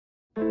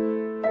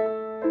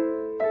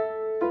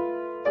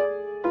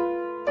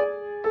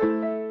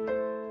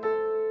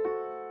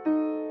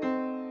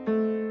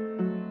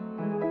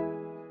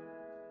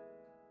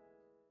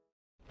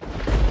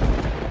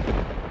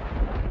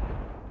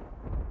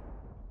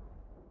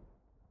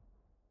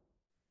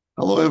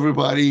Hello,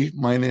 everybody.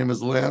 My name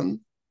is Len,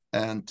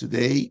 and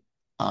today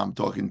I'm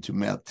talking to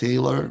Matt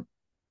Taylor,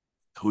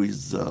 who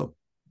is,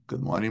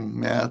 good morning,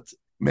 Matt.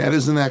 Matt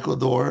is in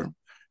Ecuador.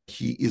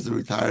 He is a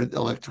retired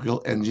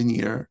electrical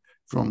engineer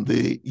from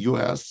the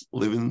US,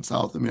 living in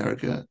South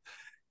America.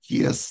 He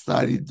has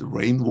studied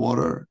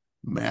rainwater,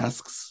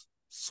 masks,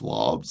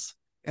 swabs,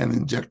 and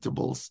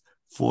injectables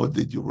for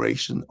the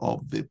duration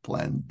of the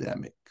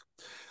pandemic.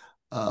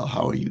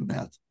 How are you,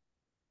 Matt?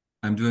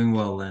 I'm doing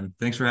well, Len.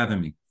 Thanks for having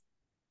me.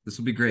 This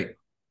will be great.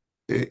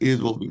 It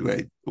will be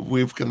great.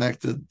 We've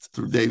connected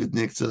through David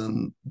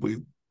Nixon.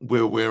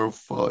 We're aware of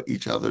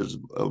each other's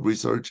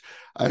research.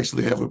 I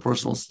actually have a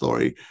personal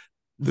story.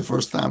 The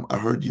first time I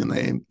heard your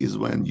name is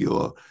when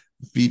your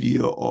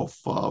video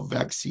of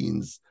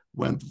vaccines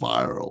went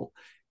viral,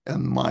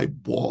 and my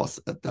boss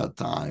at that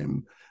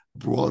time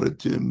brought it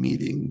to a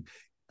meeting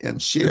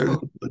and shared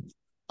it with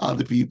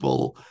other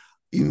people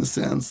in the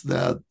sense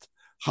that,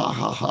 ha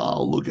ha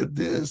ha, look at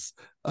this.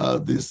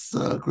 This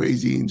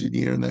crazy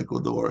engineer in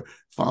Ecuador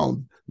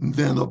found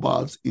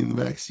nanobots in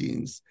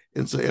vaccines.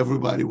 And so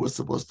everybody was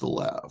supposed to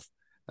laugh.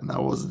 And I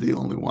was the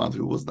only one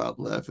who was not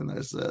laughing.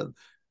 I said,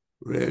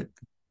 Rick,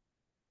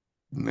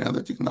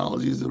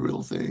 nanotechnology is a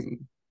real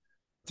thing.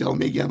 Tell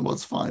me again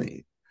what's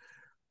funny.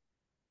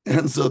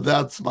 And so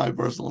that's my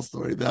personal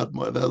story. That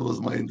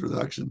was my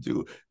introduction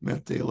to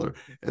Matt Taylor.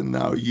 And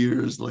now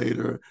years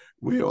later,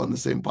 we're on the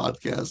same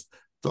podcast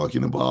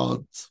talking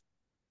about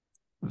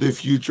the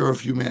future of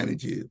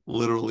humanity.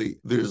 Literally,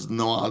 there's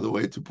no other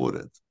way to put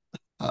it.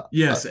 Uh, uh,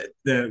 Yes,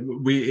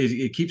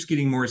 it keeps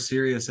getting more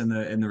serious, and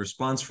the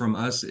response from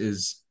us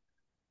is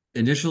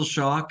initial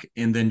shock,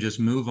 and then just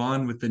move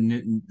on with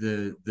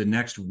the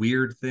next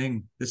weird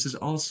thing. This is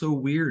all so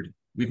weird.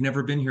 We've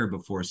never been here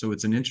before, so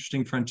it's an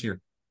interesting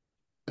frontier.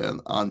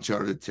 and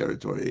uncharted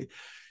territory.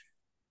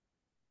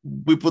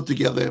 We put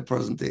together a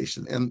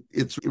presentation, and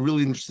it's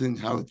really interesting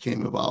how it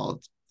came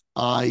about.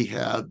 I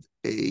had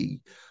a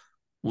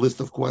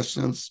list of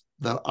questions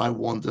that I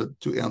wanted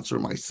to answer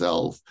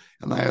myself,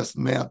 and I asked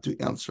Matt to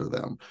answer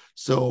them.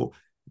 So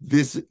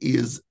this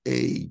is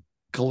a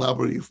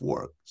collaborative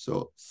work.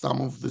 So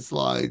some of the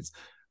slides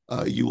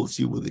you will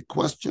see with the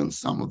questions,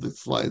 some of the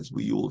slides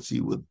you will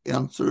see with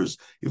answers.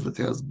 If it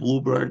has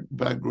blue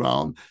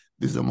background,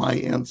 these are my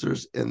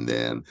answers, and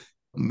then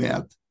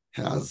Matt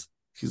has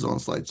his own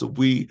slide. So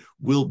we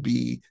will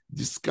be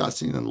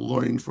discussing and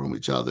learning from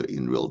each other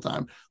in real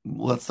time.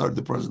 Let's start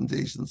the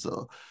presentation.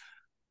 So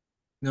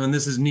No, and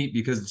this is neat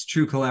because it's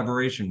true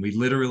collaboration. We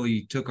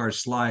literally took our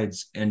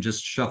slides and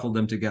just shuffled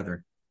them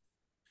together.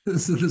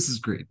 So this is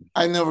great.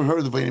 I never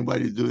heard of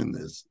anybody doing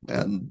this.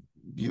 And,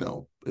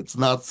 it's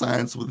not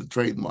science with a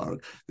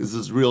trademark. This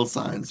is real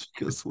science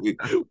because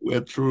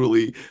we're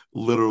truly,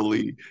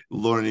 literally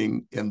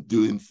learning and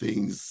doing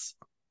things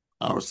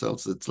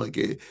ourselves. It's like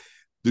a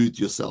do it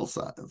yourself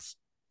science,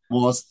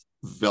 most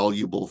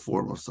valuable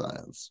form of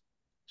science.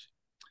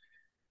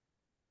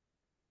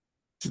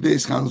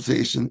 Today's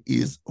conversation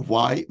is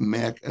why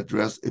Mac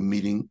address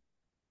emitting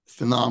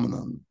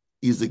phenomenon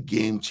is a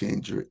game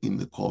changer in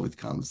the COVID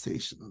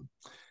conversation.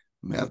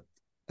 Matt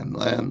and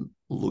Len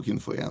looking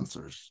for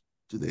answers.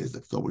 Today is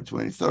October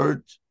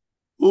 23rd.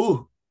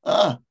 Ooh,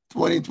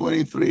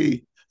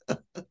 2023.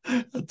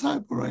 A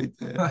typo right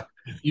there.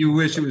 You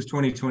wish it was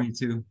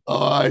 2022.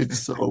 Oh, I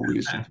so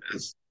wish it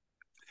was.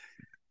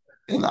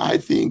 And I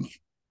think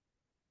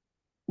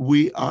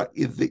we are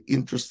at the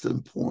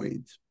interesting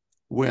point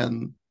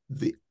when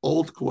the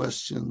old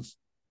questions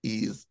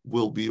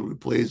will be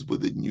replaced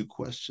with a new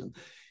question.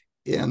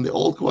 And the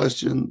old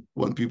question,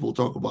 when people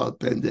talk about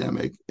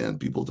pandemic and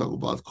people talk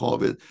about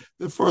COVID,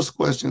 the first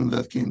question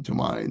that came to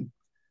mind,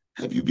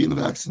 have you been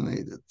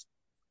vaccinated?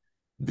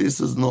 This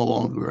is no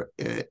longer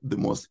the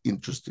most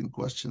interesting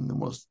question. The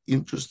most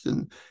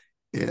interesting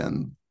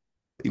and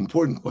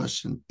important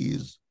question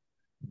is,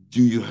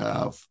 do you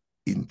have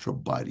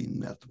intra-body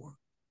network?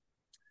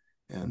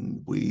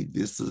 And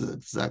this is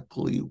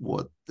exactly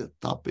what the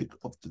topic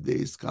of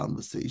today's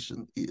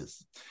conversation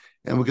is.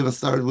 And we're going to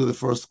start with the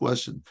first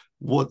question.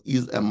 What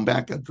is a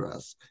MAC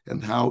address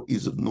and how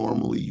is it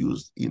normally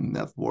used in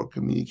network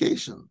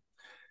communication?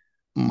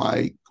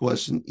 My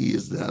question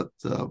is that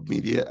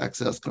media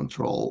access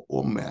control,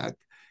 or MAC,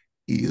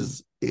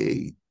 is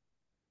a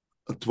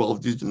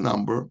 12-digit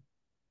number.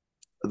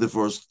 The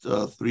first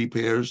three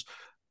pairs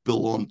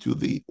belong to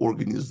the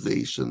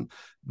organization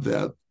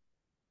that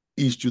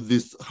issued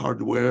this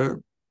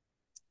hardware,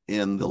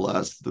 and the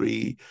last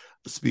three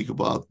speak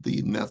about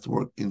the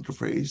network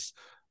interface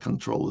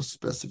controller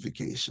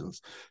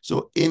specifications.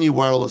 So any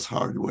wireless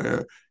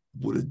hardware,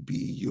 would it be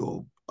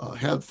your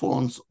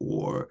headphones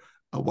or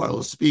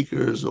wireless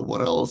speakers or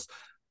what else?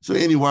 So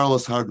any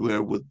wireless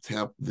hardware would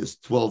have this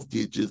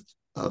 12-digit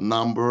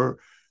number,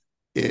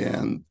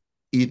 and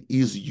it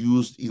is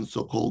used in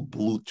so-called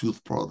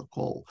Bluetooth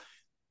protocol.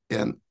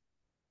 And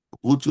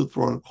Bluetooth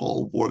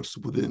protocol works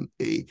within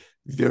a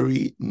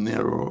very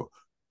narrow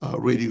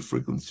radio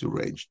frequency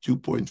range,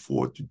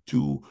 2.4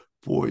 to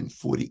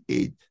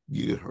 2.48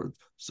 gigahertz.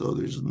 So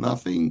there's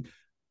nothing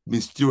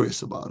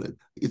mysterious about it.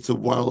 It's a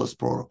wireless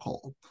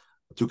protocol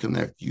to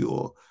connect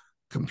your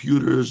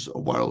computers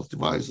or wireless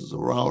devices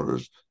or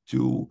routers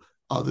to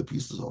other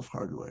pieces of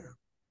hardware.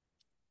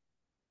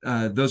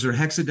 Those are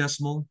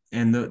hexadecimal,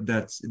 and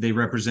they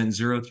represent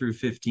 0 through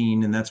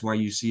 15, and that's why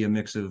you see a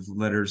mix of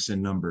letters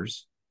and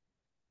numbers.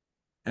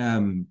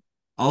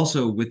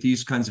 Also, with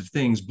these kinds of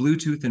things,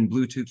 Bluetooth and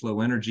Bluetooth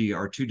Low Energy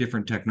are two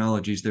different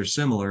technologies. They're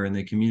similar and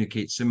they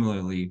communicate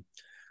similarly,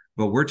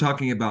 but we're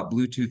talking about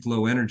Bluetooth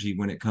Low Energy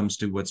when it comes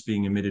to what's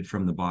being emitted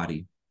from the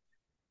body.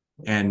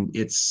 And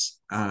it's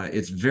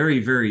very,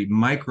 very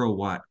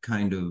microwatt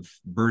kind of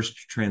burst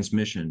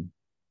transmission.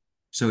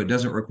 So it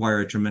doesn't require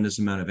a tremendous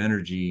amount of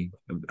energy,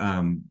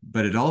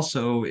 but it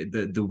also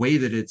the way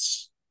that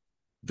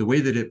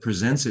it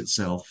presents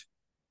itself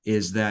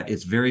is that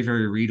it's very,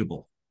 very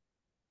readable.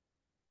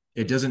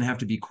 It doesn't have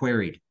to be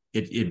queried.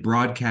 It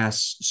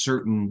broadcasts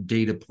certain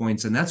data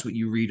points, and that's what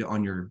you read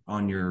on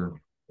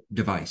your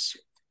device.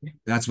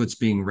 That's what's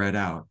being read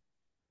out.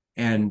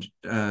 And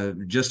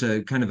just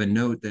a kind of a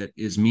note that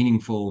is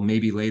meaningful,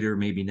 maybe later,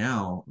 maybe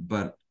now,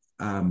 but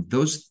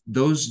those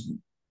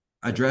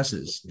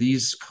addresses,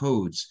 these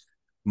codes,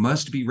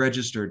 must be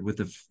registered with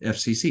the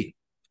FCC.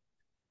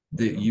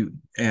 The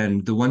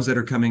ones that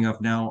are coming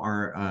up now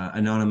are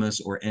anonymous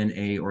or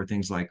NA or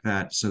things like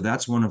that. So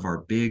that's one of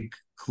our big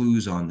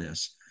clues on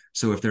this.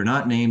 So if they're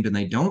not named and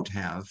they don't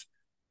have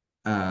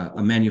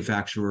a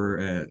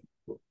manufacturer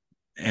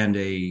and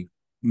a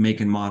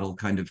make and model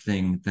kind of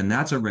thing, then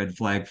that's a red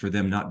flag for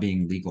them not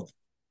being legal,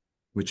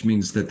 which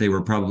means that they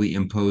were probably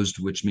imposed,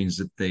 which means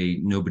that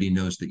nobody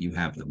knows that you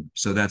have them.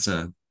 So that's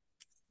an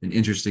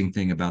interesting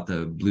thing about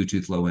the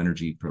Bluetooth Low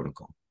Energy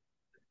protocol.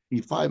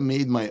 If I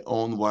made my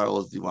own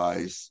wireless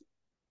device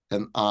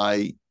and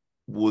I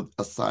would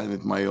assign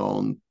it my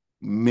own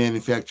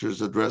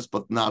manufacturer's address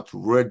but not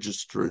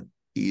registered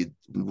it,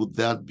 would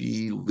that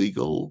be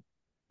legal?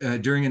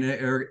 During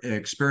an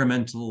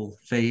experimental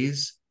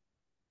phase,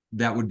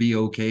 that would be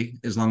okay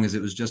as long as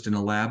it was just in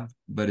a lab.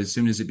 But as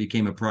soon as it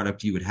became a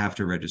product, you would have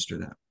to register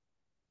that.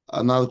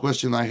 Another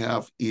question I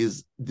have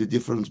is the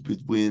difference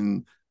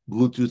between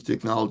Bluetooth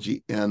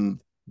technology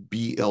and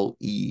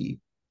BLE,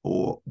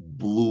 or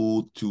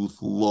Bluetooth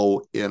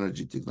Low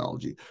Energy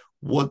technology.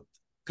 What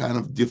kind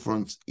of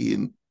difference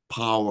in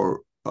power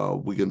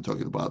we can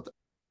talk about?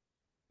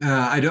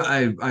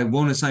 I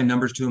won't assign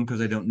numbers to them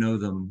because I don't know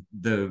them.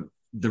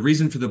 The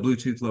reason for the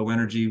Bluetooth Low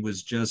Energy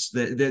was just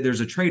that there's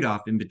a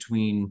trade-off in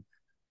between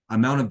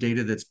amount of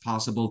data that's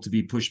possible to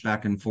be pushed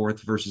back and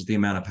forth versus the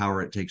amount of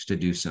power it takes to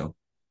do so.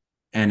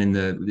 And in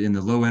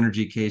the low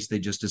energy case, they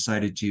just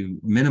decided to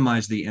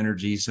minimize the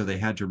energy, so they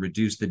had to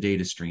reduce the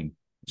data stream.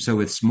 So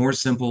it's more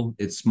simple.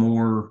 It's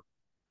more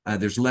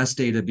there's less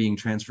data being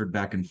transferred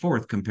back and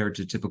forth compared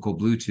to typical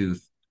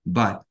Bluetooth,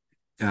 but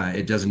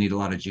it doesn't need a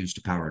lot of juice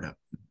to power it up.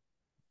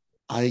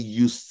 I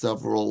use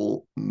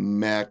several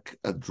MAC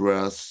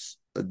address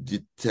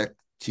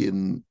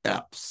detecting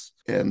apps,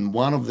 and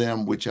one of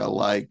them, which I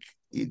like,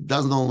 it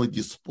doesn't only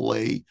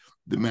display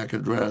the MAC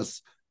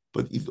address,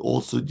 but it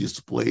also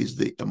displays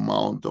the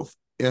amount of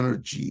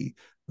energy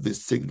the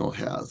signal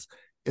has.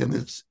 And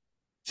it's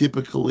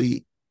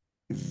typically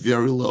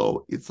very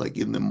low. It's like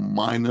in the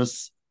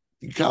minus.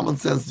 Common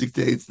sense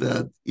dictates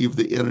that if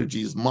the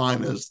energy is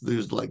minus,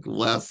 there's like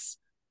less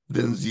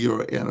than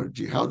zero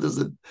energy. How does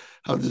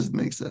it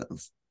make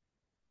sense?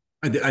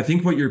 I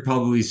think what you're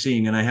probably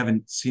seeing, and I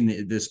haven't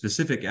seen the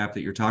specific app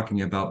that you're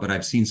talking about, but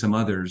I've seen some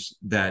others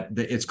that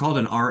it's called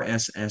an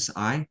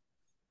RSSI,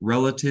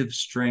 relative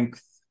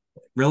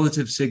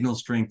signal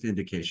strength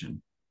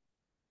indication.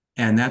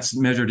 And that's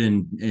measured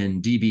in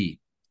dB,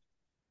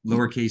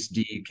 lowercase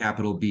d,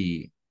 capital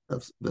B.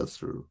 That's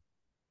true.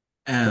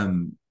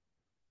 And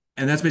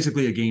that's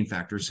basically a gain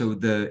factor. So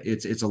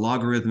it's a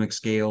logarithmic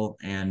scale,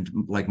 and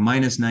like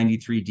minus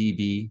 93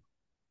 dB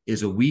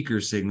is a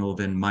weaker signal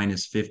than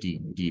minus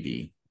 50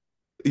 dB.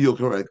 You're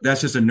correct.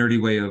 That's just a nerdy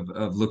way of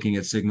looking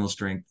at signal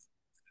strength.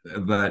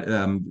 But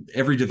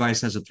every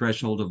device has a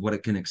threshold of what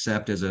it can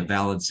accept as a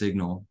valid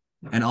signal.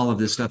 And all of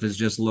this stuff is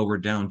just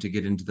lowered down to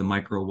get into the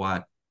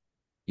microwatt,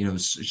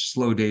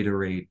 slow data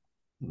rate.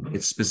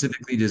 It's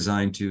specifically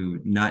designed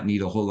to not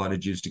need a whole lot of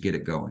juice to get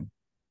it going.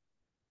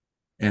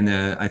 And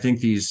I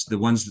think the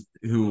ones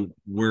who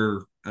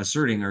we're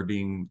asserting are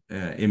being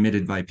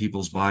emitted by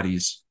people's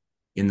bodies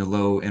in the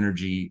low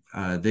energy,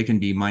 they can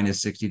be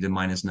minus 60 to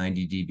minus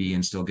 90 dB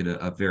and still get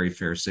a very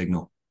fair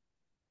signal.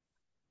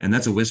 And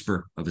that's a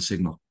whisper of a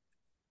signal.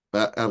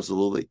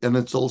 Absolutely. And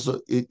it's also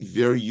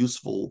very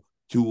useful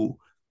to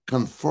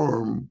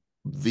confirm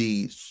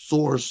the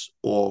source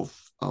of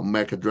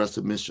MAC address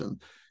emission.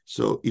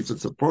 So if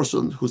it's a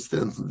person who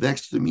stands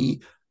next to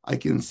me, I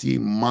can see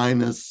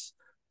minus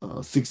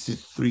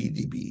 63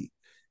 dB.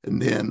 And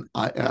then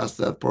I ask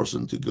that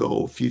person to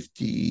go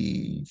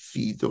 50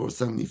 feet or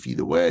 70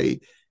 feet away,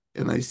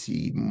 and I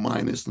see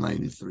minus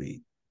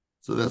 93.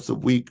 So that's a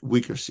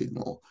weaker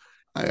signal.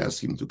 I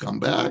ask him to come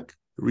back,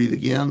 read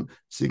again,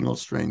 signal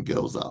strength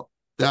goes up.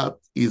 That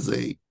is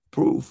a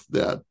proof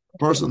that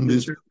person, It's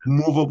this true.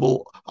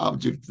 movable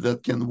object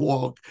that can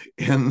walk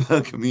and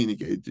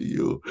communicate to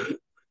you,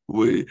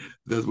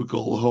 that we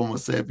call Homo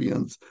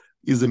sapiens,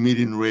 is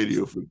emitting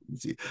radio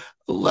frequency.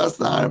 Last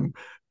time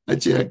I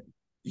checked,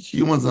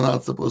 humans are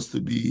not supposed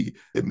to be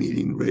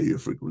emitting radio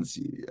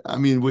frequency. I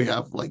mean, we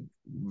have like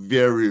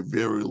very,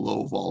 very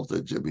low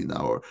voltage. I mean,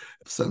 our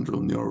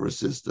central nervous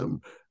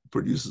system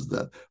produces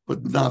that,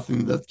 but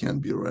nothing that can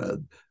be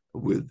read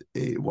with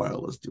a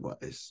wireless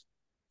device.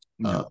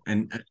 Uh, No,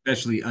 and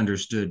especially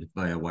understood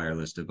by a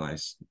wireless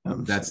device.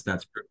 and That's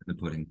proof in the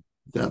pudding.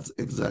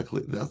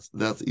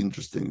 that's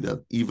interesting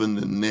that even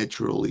the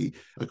naturally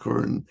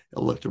occurring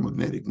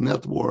electromagnetic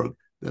network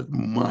that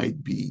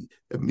might be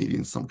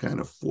emitting some kind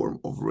of form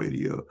of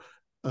radio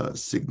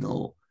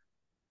signal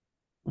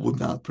would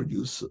not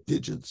produce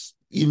digits.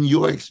 In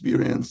your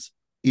experience,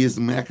 is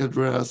MAC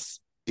address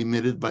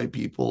emitted by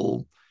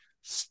people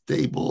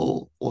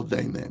stable or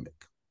dynamic?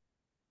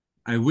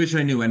 I wish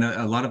I knew, and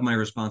a lot of my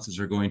responses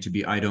are going to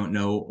be I don't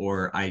know,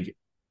 or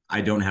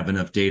I don't have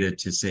enough data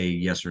to say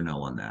yes or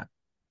no on that.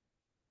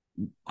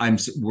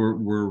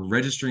 We're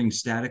registering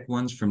static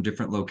ones from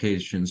different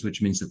locations,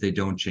 which means that they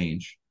don't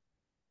change.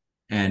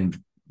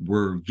 And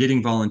we're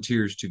getting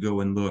volunteers to go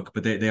and look,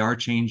 but they are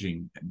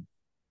changing,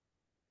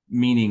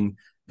 meaning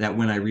that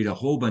when I read a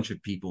whole bunch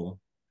of people,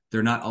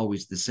 they're not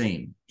always the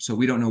same. So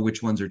we don't know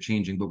which ones are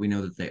changing, but we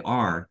know that they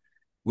are.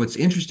 What's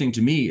interesting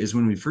to me is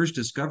when we first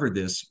discovered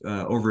this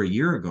over a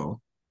year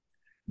ago,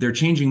 they're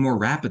changing more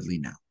rapidly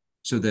now.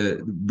 So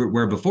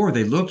where before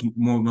they looked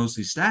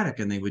mostly static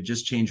and they would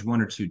just change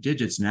one or two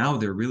digits, now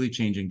they're really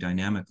changing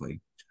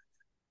dynamically.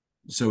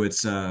 So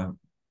it's a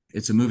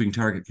moving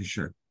target for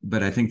sure.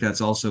 But I think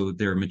that's also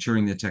they're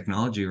maturing the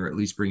technology or at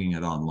least bringing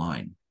it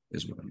online,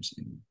 is what I'm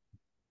saying.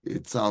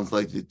 It sounds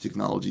like the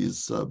technology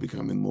is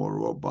becoming more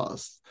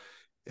robust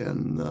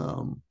and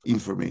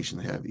information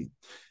heavy.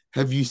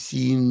 Have you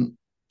seen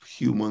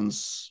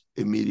humans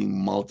emitting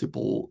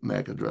multiple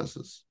MAC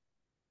addresses?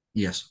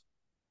 Yes.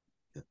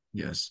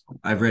 Yes.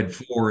 I've read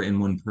 4 in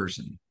one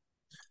person.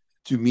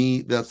 To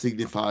me, that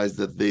signifies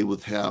that they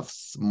would have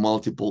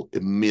multiple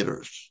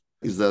emitters.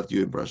 Is that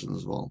your impression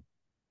as well?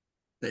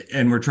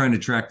 And we're trying to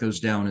track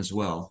those down as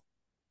well.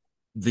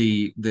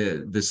 The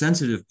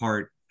sensitive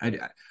part,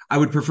 I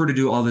would prefer to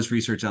do all this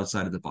research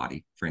outside of the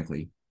body,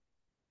 frankly,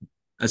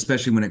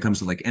 especially when it comes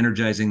to like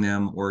energizing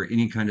them or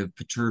any kind of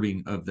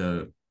perturbing of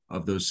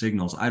those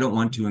signals. I don't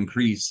want to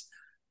increase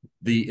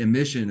the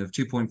emission of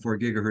 2.4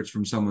 gigahertz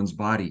from someone's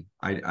body.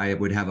 I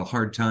would have a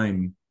hard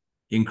time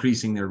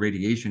increasing their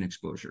radiation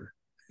exposure.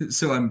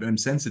 So I'm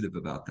sensitive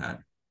about that.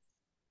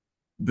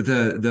 But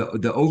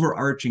the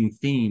overarching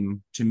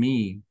theme to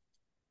me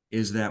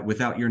is that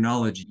without your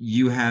knowledge,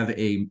 you have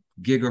a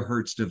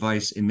gigahertz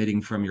device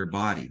emitting from your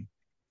body.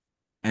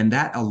 And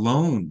that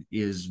alone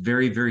is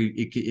very,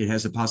 it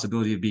has a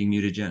possibility of being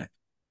mutagenic.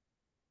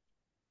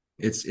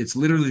 It's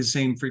literally the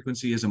same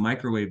frequency as a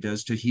microwave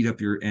does to heat up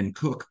and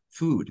cook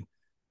food.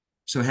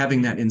 So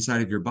having that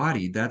inside of your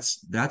body,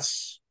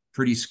 that's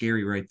pretty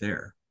scary right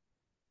there.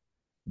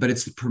 But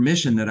it's the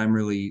permission that I'm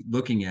really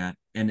looking at.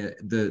 And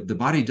the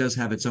body does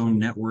have its own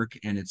network,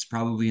 and it's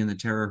probably in the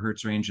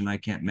terahertz range, and I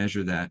can't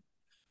measure that.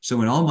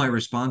 So in all my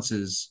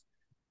responses,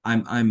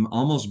 I'm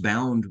almost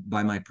bound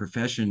by my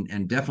profession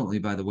and definitely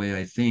by the way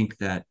I think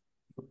that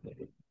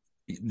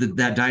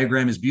that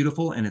diagram is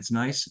beautiful and it's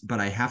nice, but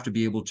I have to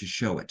be able to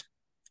show it.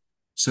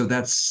 So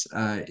that's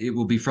it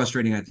will be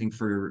frustrating, I think,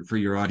 for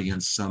your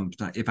audience. Some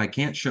if I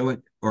can't show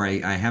it or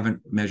I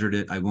haven't measured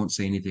it, I won't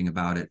say anything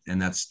about it, and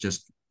that's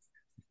just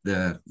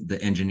the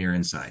engineer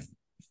inside.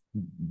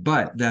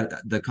 But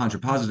that the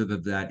contrapositive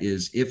of that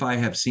is if I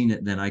have seen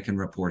it, then I can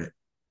report it.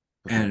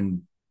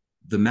 And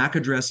the MAC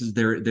addresses,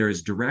 there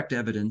is direct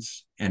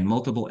evidence and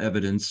multiple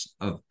evidence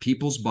of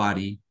people's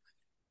body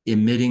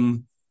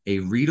emitting a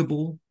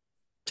readable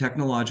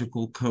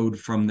technological code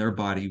from their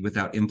body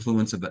without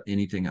influence of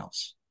anything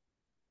else.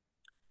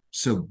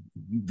 So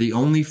the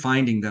only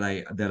finding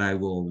that I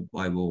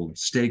will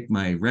stake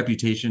my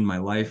reputation, my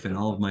life, and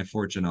all of my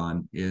fortune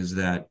on is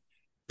that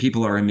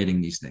people are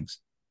emitting these things,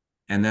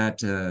 and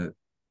that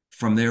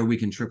from there we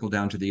can trickle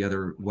down to the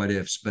other what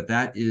ifs. But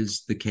that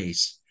is the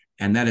case,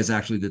 and that is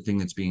actually the thing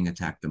that's being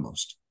attacked the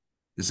most.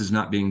 This is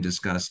not being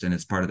discussed, and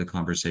it's part of the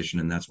conversation,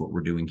 and that's what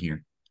we're doing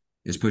here,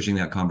 is pushing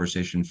that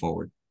conversation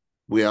forward.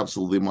 We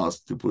absolutely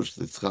must to push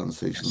this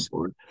conversation Yes.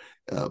 forward.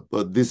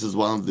 But this is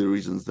one of the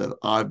reasons that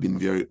I've been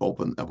very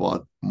open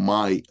about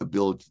my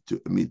ability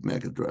to emit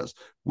MAC address.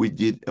 We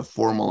did a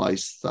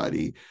formalized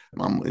study.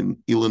 I'm in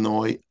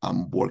Illinois.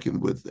 I'm working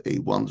with a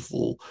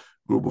wonderful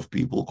group of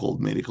people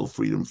called Medical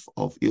Freedom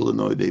of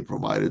Illinois. They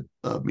provided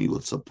me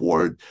with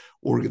support,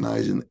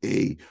 organizing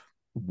a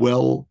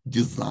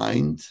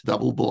well-designed,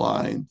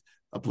 double-blind,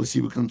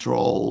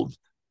 placebo-controlled,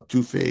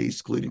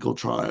 two-phase clinical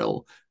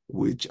trial,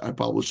 which I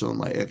published on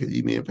my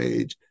academia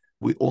page.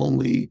 We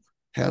only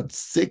had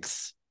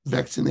 6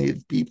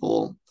 vaccinated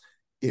people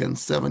and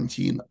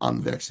 17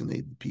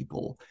 unvaccinated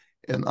people.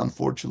 And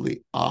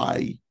unfortunately,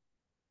 I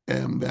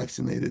am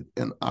vaccinated,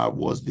 and I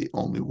was the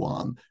only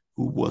one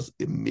who was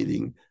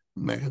emitting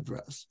MAC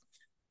address.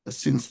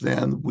 Since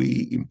then,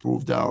 we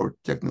improved our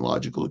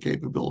technological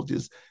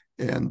capabilities,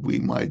 and we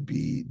might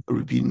be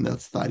repeating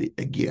that study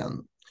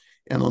again.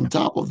 And on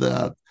top of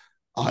that,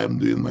 I am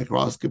doing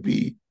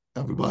microscopy.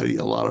 A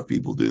lot of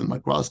people doing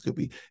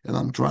microscopy, and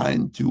I'm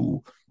trying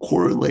to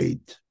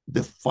correlate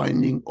the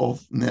finding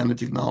of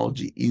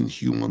nanotechnology in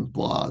human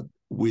blood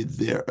with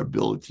their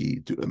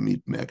ability to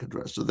emit MAC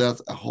address. So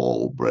that's a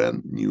whole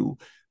brand new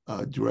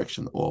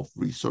direction of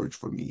research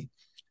for me.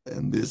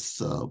 And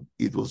this,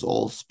 it was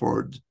all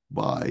spurred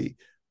by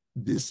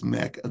this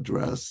MAC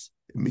address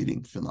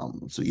emitting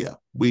phenomenon. So yeah,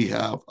 we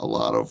have a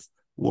lot of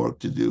work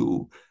to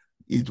do.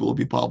 It will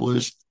be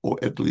published, or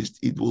at least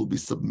it will be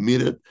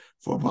submitted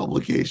for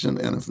publication.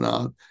 And if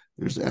not,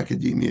 there's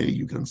academia,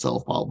 you can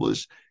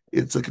self-publish.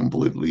 It's a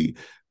completely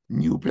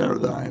new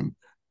paradigm.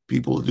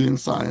 People are doing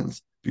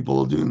science,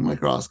 people are doing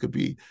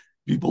microscopy,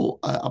 people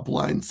are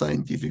applying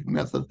scientific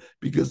method,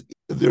 because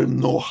there are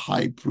no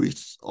high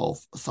priests of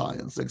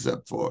science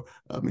except for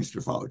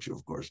Mr. Fauci,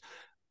 of course.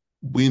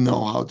 We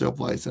know how to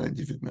apply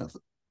scientific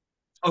method.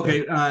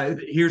 Okay,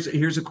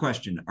 here's a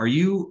question. Are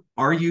you,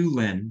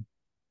 Len,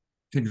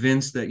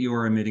 convinced that you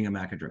are emitting a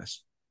MAC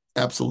address?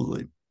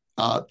 Absolutely.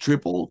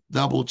 Triple,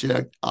 double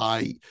checked.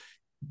 I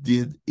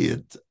did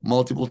it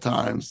multiple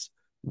times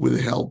with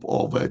the help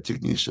of a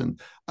technician.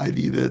 I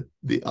did it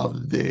the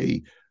other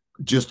day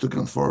just to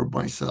confirm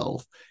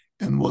myself.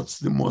 And what's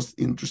the most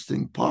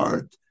interesting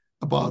part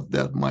about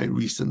that, my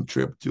recent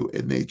trip to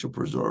a nature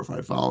preserve,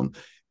 I found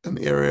an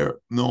area,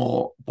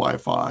 no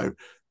Wi-Fi,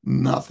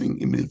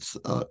 nothing emits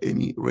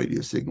any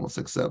radio signals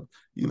except,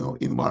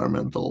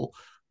 environmental.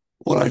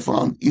 What I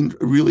found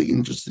really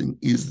interesting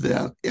is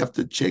that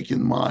after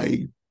checking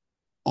my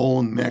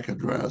own MAC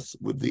address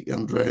with the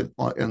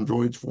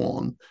Android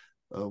phone,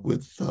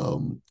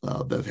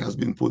 that has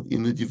been put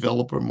in the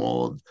developer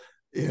mode,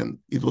 and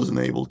it wasn't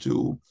able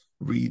to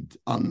read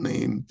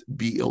unnamed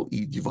BLE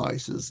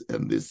devices,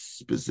 and this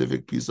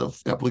specific piece of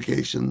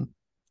application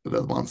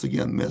that once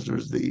again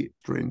measures the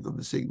strength of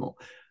the signal.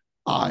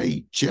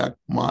 I checked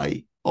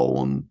my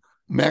own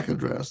MAC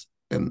address,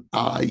 and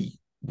I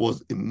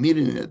was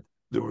emitting it.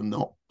 There were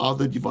no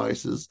other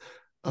devices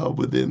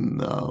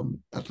within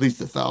at least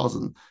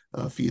 1,000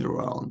 feet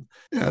around.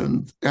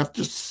 And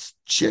after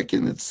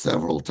checking it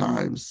several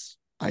times,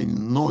 I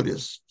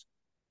noticed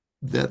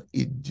that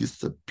it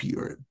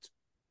disappeared.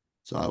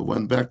 So I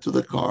went back to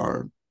the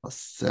car, I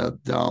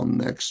sat down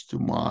next to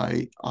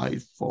my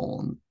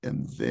iPhone,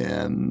 and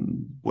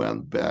then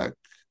went back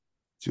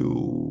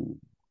to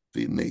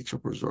the nature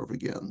preserve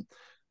again.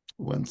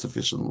 Went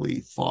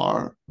sufficiently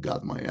far,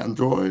 got my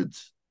Android,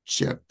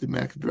 checked the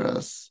MAC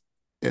address,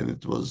 and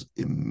it was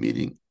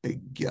emitting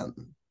again.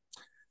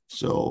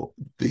 So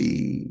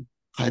the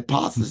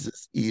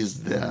hypothesis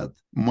is that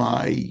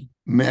my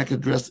MAC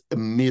address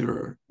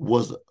emitter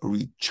was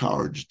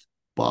recharged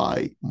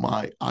by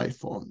my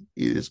iPhone.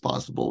 It is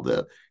possible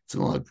that it's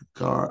an electric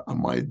car. I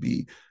might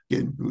be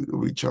getting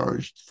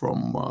recharged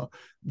from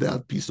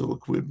that piece of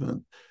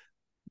equipment.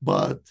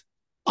 But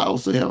I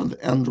also have an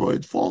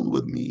Android phone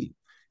with me,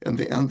 and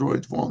the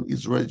Android phone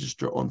is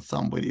registered on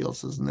somebody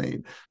else's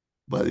name,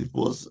 but it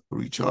was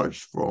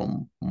recharged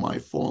from my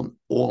phone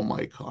or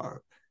my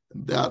car.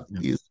 And that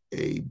is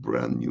a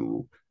brand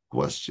new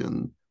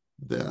question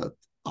that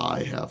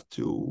I have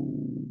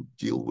to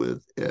deal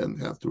with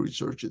and have to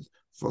research it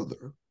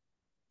further.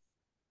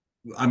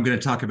 I'm going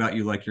to talk about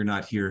you like you're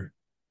not here.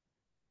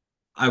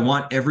 I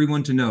want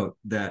everyone to note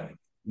that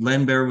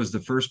Len Bear was the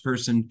first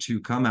person to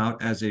come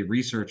out as a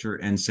researcher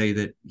and say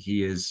that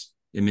he is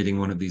emitting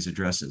one of these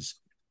addresses.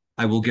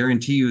 I will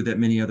guarantee you that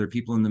many other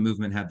people in the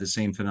movement have the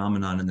same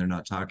phenomenon and they're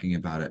not talking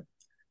about it.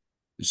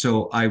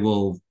 So I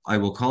will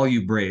call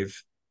you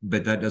brave,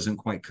 but that doesn't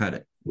quite cut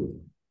it.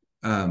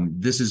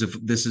 This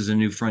is a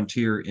new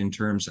frontier in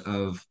terms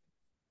of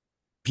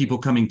people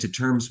coming to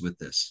terms with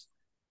this.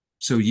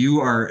 So you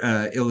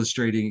are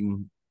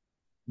illustrating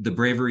the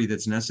bravery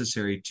that's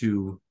necessary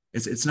to.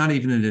 It's not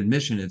even an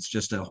admission. It's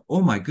just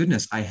oh my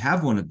goodness, I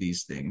have one of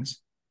these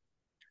things.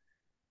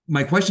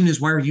 My question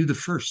is, why are you the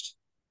first?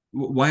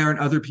 Why aren't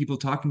other people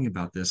talking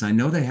about this? I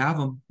know they have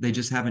them. They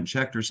just haven't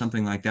checked or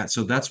something like that.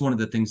 So that's one of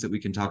the things that we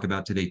can talk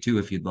about today too,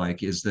 if you'd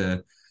like, is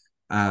the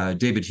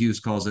David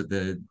Hughes calls it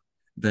the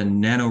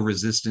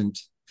nano-resistant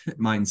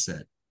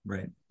mindset,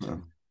 right? Yeah.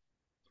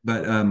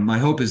 But my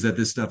hope is that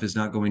this stuff is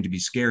not going to be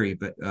scary,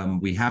 but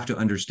we have to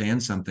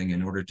understand something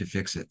in order to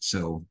fix it.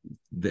 So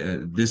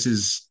this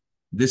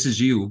is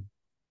you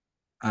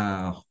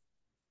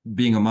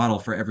being a model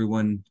for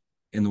everyone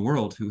in the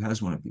world who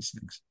has one of these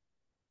things.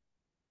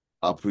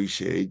 I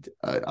appreciate.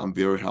 I'm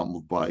very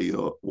humbled by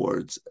your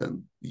words,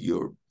 and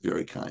you're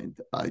very kind.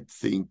 I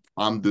think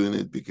I'm doing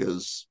it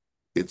because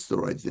it's the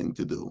right thing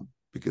to do,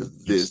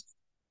 because this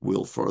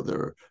will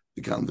further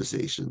the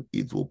conversation.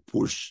 It will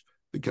push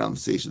the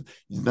conversation.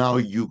 Now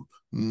you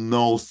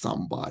know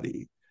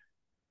somebody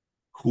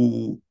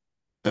who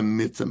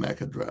emits a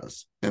MAC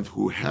address and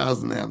who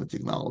has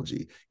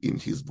nanotechnology in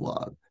his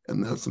blood,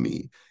 and that's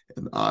me.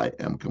 And I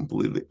am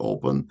completely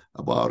open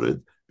about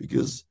it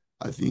because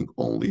I think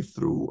only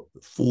through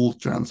full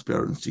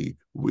transparency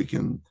we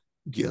can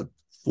get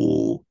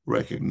full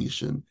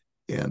recognition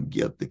and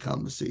get the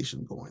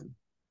conversation going.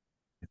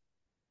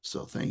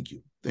 So thank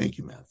you. Thank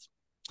you, Matt.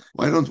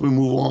 Why don't we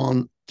move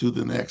on to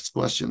the next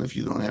question if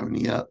you don't have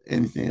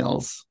anything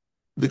else?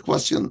 The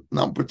question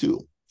number 2.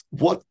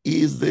 What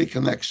is the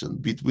connection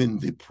between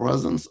the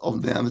presence of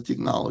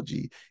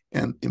nanotechnology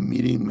and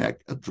emitting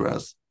MAC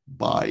address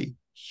by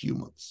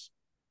humans?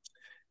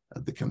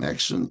 The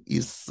connection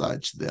is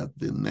such that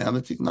the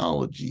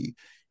nanotechnology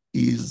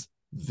is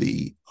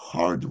the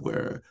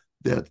hardware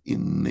that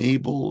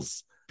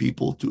enables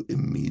people to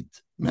emit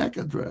MAC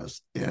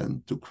address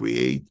and to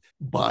create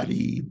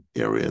body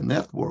area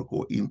network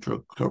or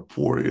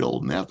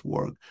intracorporeal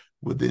network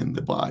within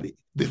the body.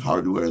 The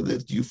hardware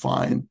that you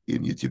find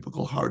in your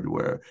typical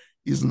hardware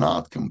is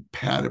not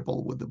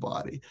compatible with the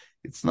body.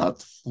 It's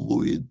not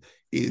fluid.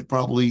 It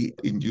probably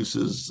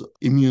induces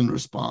immune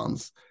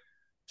response.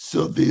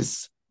 So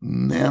this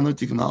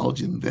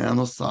nanotechnology,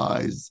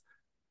 nano-size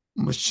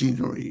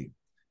machinery,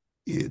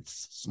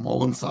 it's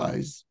small in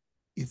size,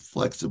 it's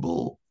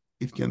flexible,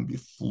 it can be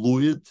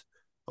fluid.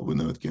 We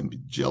know it can be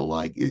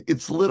gel-like.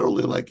 It's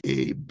literally like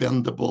a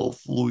bendable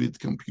fluid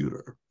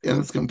computer, and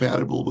it's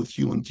compatible with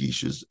human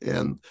tissues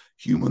and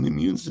human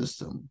immune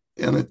system.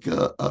 And it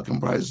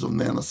comprises of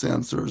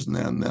nanosensors,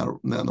 nano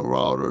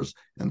routers,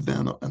 and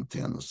nano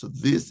antennas. So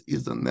this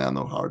is a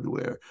nano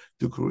hardware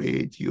to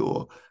create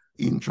your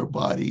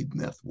intra-body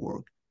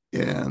network,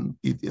 and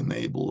it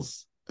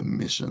enables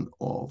emission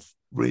of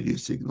radio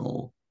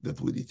signal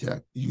that we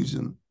detect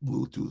using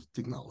Bluetooth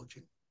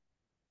technology.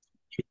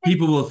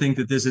 People will think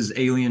that this is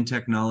alien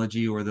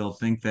technology, or they'll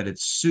think that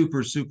it's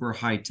super, super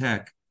high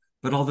tech.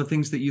 But all the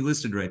things that you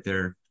listed right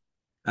there,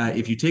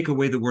 if you take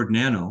away the word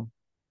nano,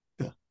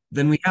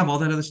 then we have all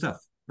that other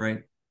stuff,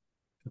 right?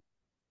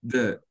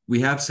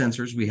 We have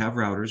sensors, we have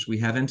routers, we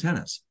have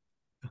antennas.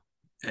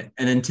 An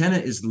antenna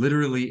is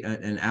literally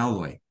an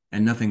alloy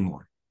and nothing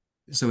more.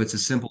 So it's a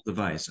simple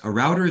device. A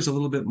router is a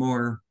little bit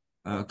more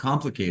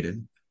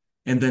complicated.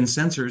 And then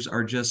sensors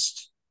are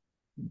just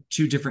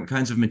 2 different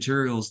kinds of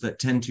materials that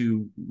tend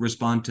to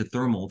respond to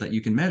thermal that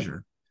you can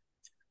measure.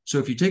 So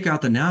if you take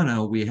out the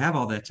nano, we have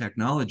all that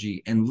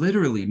technology, and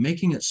literally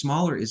making it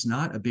smaller is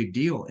not a big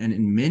deal. And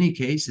in many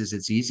cases,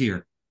 it's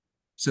easier.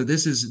 So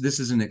this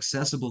is an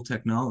accessible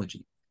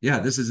technology. Yeah,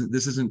 this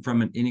isn't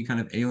from any kind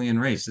of alien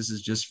race. This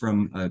is just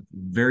from a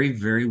very,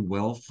 very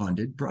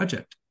well-funded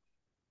project.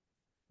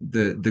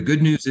 The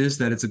good news is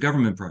that it's a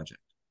government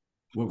project.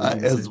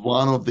 As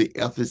one of the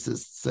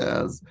ethicists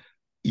says,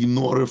 in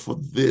order for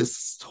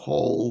this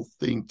whole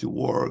thing to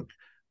work,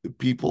 the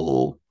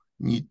people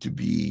need to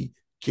be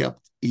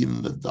kept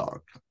in the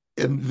dark.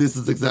 And this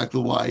is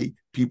exactly why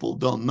people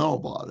don't know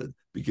about it,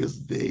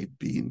 because they've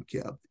been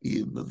kept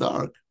in the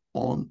dark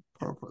on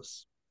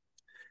purpose.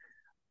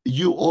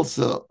 You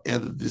also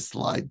added this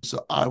slide,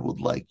 so I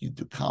would like you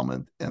to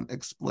comment and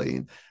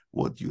explain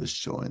what you're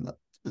showing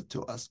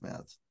to us,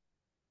 Matt.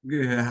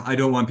 Yeah, I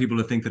don't want people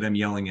to think that I'm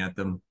yelling at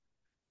them.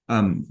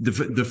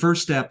 The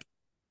first step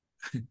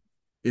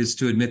is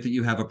to admit that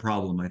you have a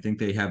problem. I think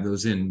they have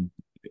those in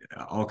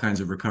all kinds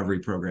of recovery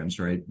programs,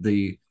 right?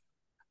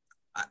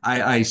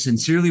 I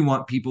sincerely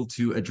want people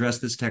to address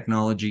this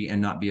technology and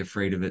not be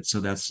afraid of it. So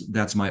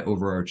that's my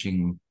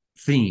overarching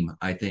theme,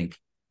 I think,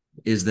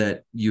 is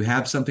that you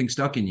have something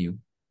stuck in you.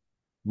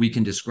 We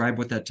can describe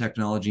what that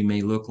technology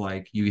may look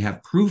like. You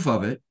have proof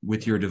of it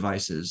with your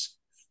devices.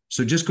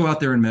 So just go out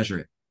there and measure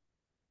it.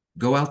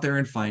 Go out there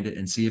and find it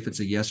and see if it's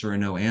a yes or a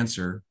no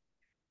answer.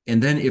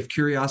 And then if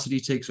curiosity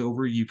takes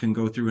over, you can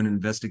go through an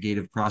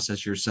investigative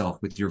process yourself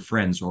with your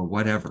friends or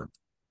whatever.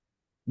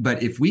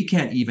 But if we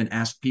can't even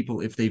ask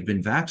people if they've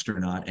been vaxxed or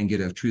not and get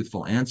a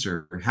truthful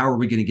answer, how are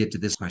we going to get to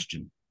this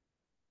question?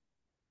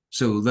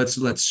 So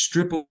let's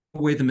strip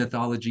away the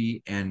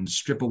mythology and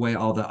strip away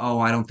all the,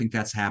 I don't think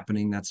that's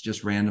happening, that's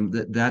just random.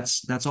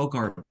 That's all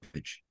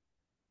garbage.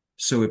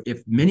 So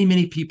if many,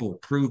 many people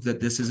prove that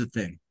this is a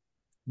thing,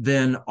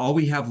 then all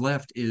we have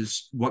left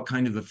is what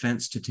kind of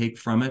offense to take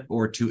from it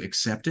or to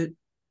accept it,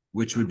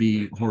 which would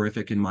be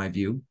horrific in my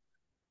view.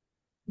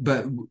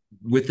 But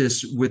with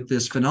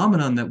this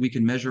phenomenon that we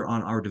can measure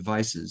on our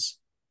devices,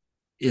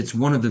 it's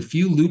one of the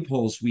few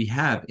loopholes we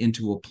have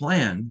into a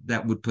plan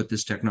that would put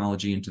this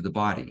technology into the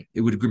body.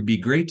 It would be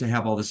great to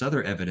have all this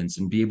other evidence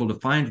and be able to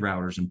find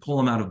routers and pull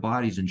them out of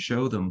bodies and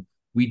show them.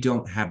 We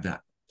don't have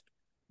that.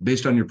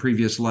 Based on your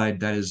previous slide,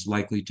 that is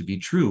likely to be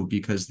true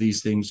because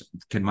these things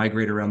can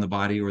migrate around the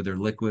body, or they're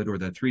liquid, or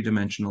they're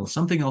 3-dimensional,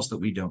 something else that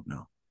we don't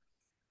know.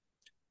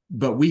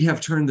 But we have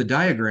turned the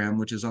diagram,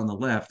 which is on the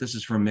left. This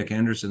is from Mick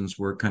Anderson's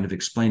work, kind of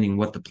explaining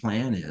what the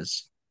plan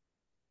is.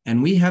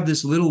 And we have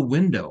this little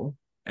window,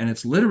 and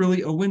it's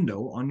literally a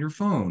window on your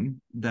phone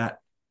that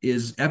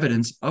is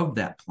evidence of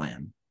that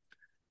plan.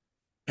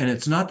 And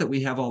it's not that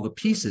we have all the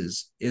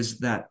pieces, is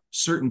that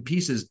certain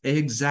pieces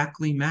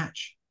exactly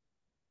match.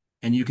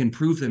 And you can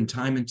prove them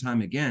time and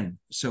time again.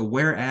 So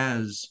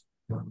whereas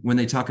when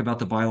they talk about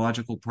the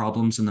biological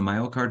problems and the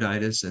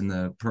myocarditis and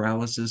the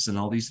paralysis and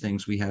all these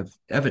things, we have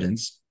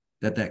evidence.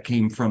 that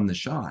came from the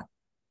shot.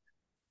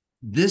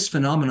 This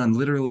phenomenon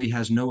literally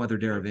has no other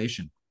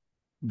derivation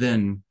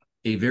than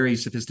a very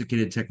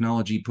sophisticated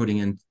technology putting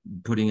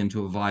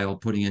into a vial,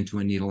 putting into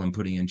a needle, and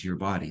putting into your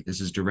body.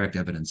 This is direct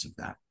evidence of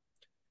that.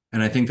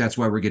 And I think that's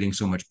why we're getting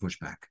so much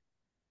pushback.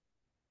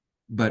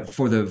 But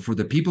for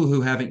the people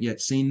who haven't yet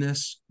seen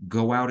this,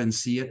 go out and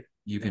see it.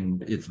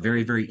 It's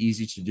very, very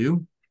easy to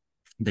do.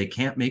 They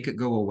can't make it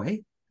go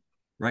away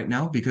right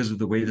now because of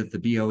the way that the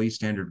BLE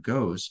standard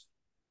goes.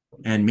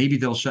 And maybe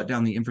they'll shut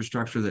down the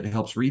infrastructure that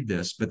helps read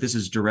this, but this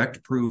is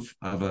direct proof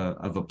of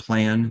a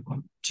plan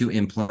to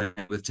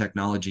implement with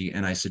technology.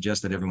 And I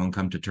suggest that everyone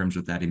come to terms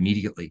with that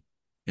immediately.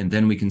 And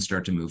then we can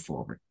start to move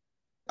forward.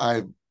 I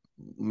have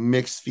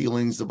mixed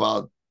feelings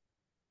about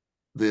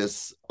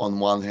this. On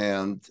one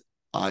hand,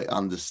 I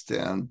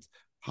understand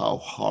how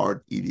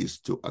hard it is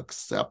to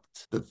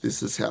accept that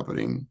this is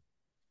happening.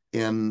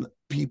 And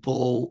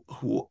people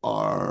who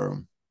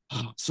are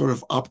sort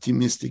of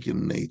optimistic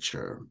in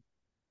nature,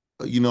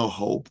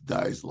 hope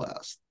dies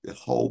last. The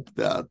hope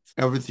that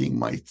everything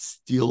might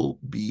still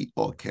be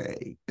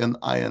okay. And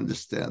I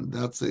understand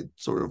that's a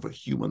sort of a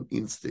human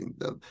instinct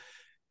that,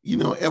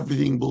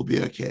 everything will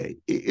be okay.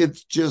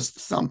 It's just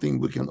something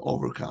we can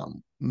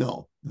overcome.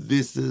 No,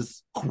 this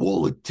is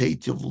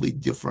qualitatively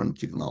different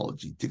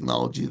technology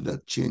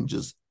that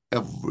changes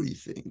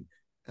everything.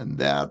 And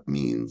that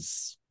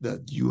means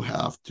that you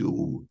have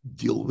to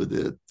deal with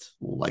it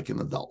like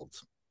an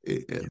adult.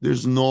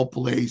 There's no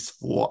place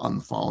for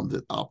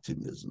unfounded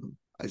optimism.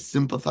 I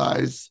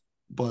sympathize,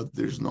 but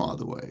there's no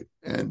other way.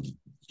 And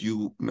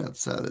you, Matt,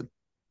 said it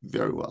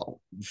very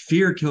well.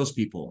 Fear kills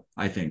people,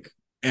 I think.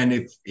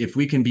 And if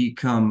we can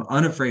become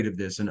unafraid of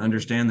this and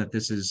understand that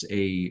this is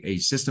a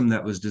system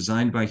that was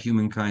designed by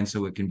humankind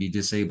so it can be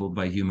disabled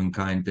by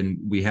humankind, then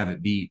we have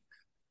it beat.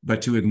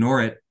 But to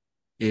ignore it,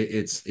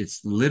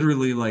 it's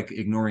literally like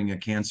ignoring a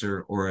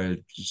cancer or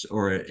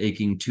an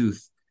aching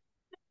tooth.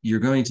 You're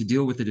going to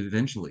deal with it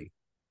eventually.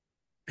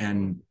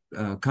 And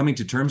coming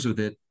to terms with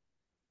it,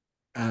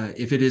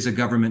 if it is a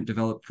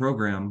government-developed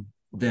program,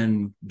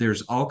 then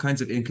there's all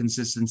kinds of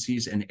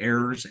inconsistencies and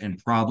errors and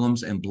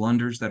problems and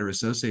blunders that are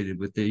associated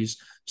with these.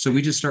 So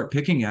we just start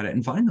picking at it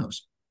and find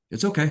those.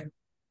 It's okay.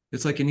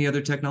 It's like any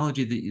other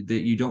technology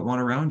that you don't want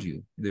around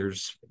you.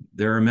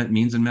 There are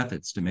means and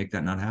methods to make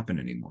that not happen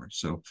anymore.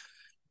 So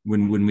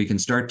when we can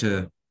start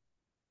to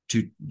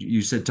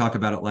you said talk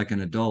about it like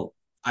an adult,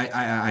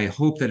 I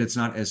hope that it's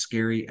not as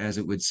scary as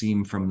it would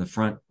seem from the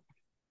front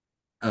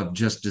of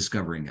just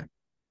discovering it.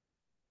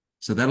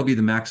 So that'll be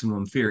the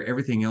maximum fear.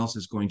 Everything else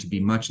is going to be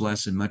much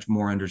less and much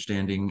more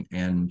understanding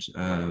and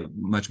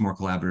much more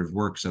collaborative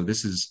work. So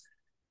this is,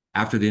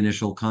 after the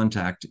initial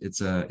contact,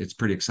 it's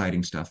pretty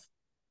exciting stuff.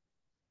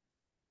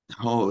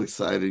 Oh,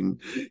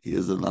 exciting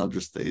is an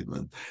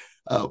understatement.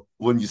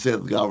 When you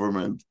said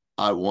government,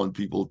 I want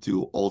people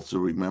to also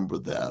remember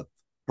that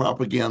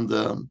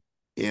propaganda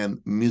and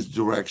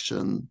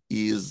misdirection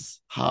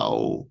is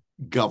how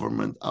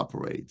government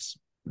operates.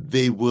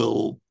 They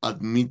will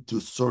admit to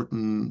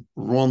certain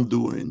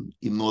wrongdoing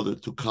in order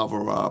to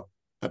cover up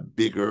a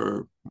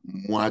bigger,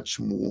 much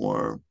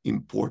more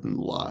important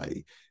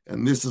lie.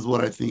 And this is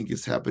what I think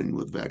is happening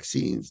with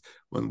vaccines,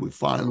 when we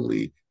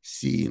finally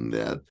seen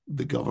that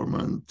the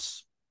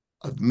government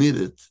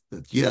admitted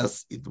that,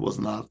 yes, it was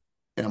not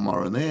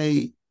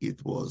mRNA,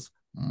 it was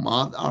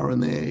mod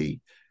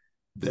RNA,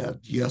 that,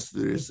 yes,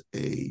 there is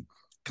a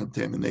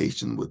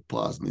contamination with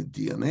plasmid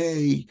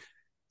DNA.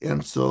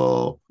 And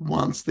so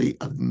once they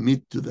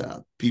admit to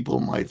that, people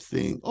might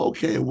think,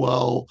 okay,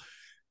 well,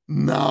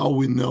 now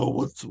we know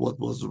what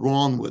was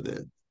wrong with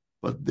it.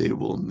 But they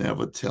will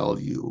never tell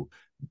you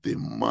the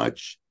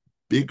much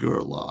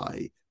bigger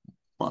lie,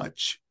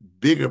 much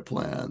bigger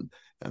plan,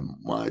 and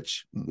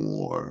much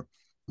more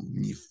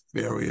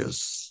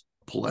nefarious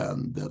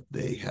plan that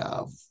they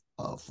have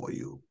for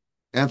you.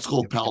 And it's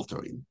called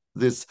paltering.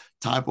 This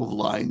type of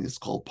lying is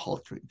called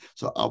paltering.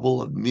 So I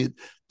will admit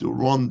to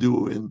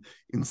wrongdoing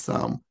in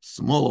some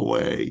smaller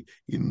way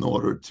in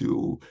order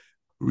to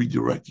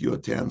redirect your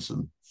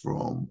attention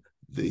from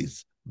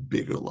this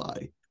bigger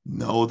lie.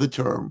 Know the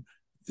term.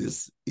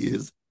 This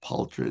is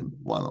paltering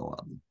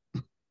 101.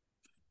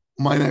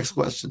 My next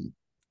question: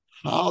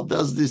 how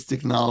does this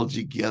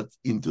technology get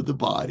into the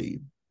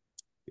body,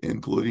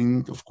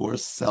 including, of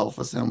course,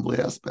 self-assembly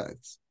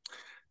aspects?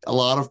 A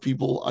lot of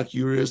people are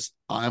curious.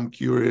 I'm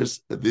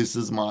curious. This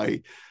is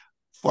my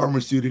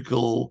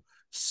pharmaceutical,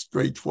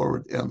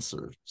 straightforward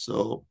answer.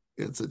 So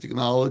it's a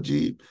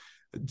technology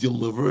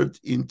delivered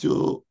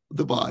into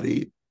the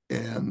body,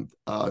 and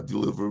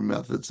delivery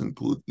methods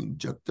include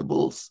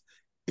injectables,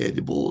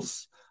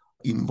 edibles,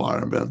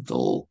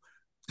 environmental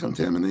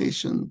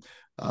contamination.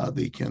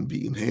 They can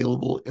be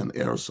inhalable and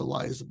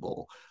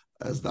aerosolizable,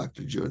 as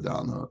Dr.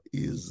 Giordano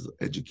is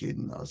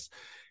educating us.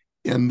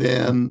 And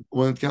then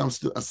when it comes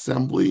to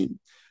assembly,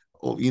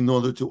 or in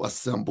order to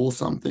assemble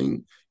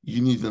something,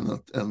 you need an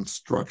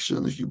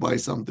instruction. If you buy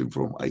something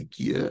from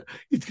IKEA,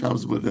 it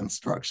comes with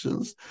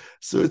instructions.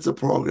 So it's a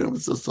program,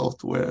 it's a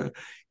software.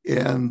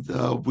 And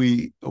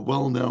we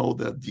well know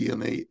that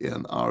DNA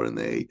and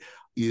RNA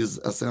is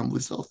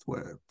assembly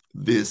software.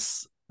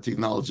 This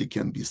technology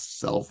can be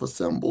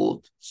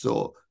self-assembled,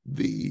 so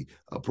the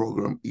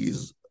program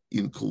is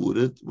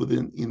included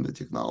within in the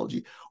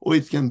technology, or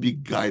it can be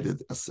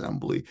guided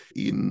assembly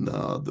in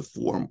the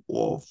form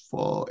of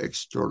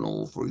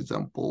external, for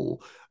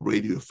example,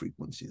 radio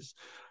frequencies.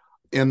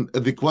 And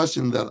the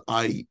question that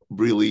I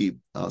really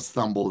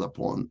stumbled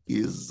upon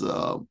is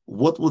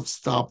what would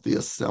stop the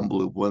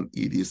assembly when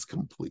it is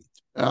complete?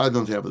 I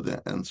don't have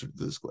the answer to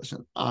this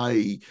question.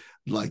 I'd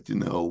like to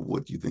know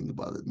what you think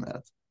about it,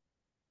 Matt.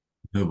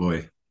 Oh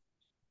boy.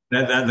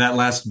 That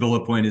last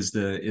bullet point is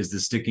the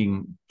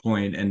sticking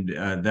point,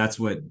 and that's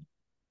what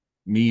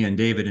me and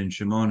David and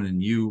Shimon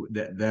and you,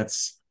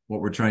 that's what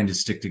we're trying to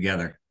stick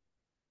together.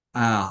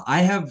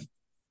 I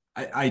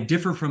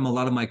differ from a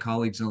lot of my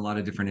colleagues in a lot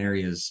of different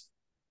areas,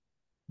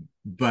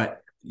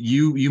 but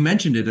you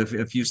mentioned it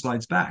a few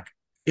slides back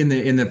in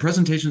the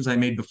presentations I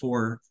made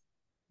before.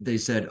 They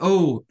said,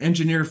 "Oh,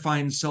 engineer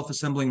finds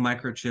self-assembling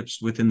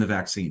microchips within the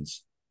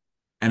vaccines,"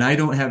 and I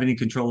don't have any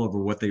control over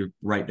what they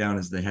write down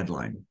as the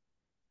headline.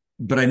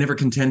 But I never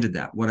contended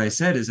that. What I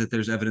said is that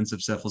there's evidence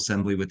of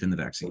self-assembly within the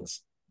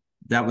vaccines.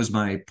 That was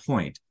my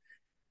point.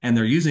 And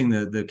they're using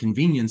the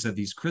convenience of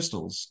these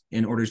crystals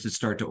in order to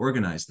start to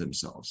organize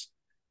themselves.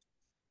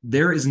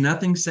 There is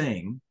nothing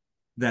saying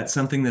that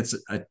something that's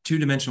a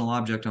two-dimensional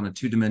object on a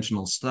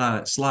two-dimensional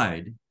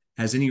slide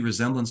has any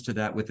resemblance to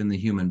that within the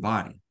human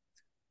body.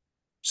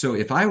 So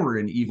if I were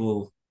an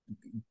evil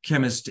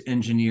chemist,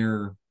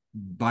 engineer,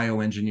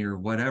 bioengineer,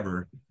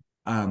 whatever,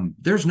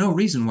 there's no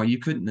reason why you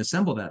couldn't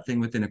assemble that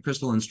thing within a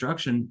crystal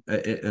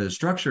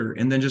structure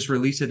and then just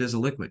release it as a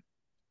liquid,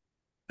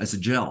 as a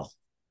gel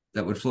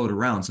that would float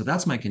around. So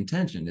that's my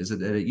contention, is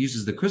that it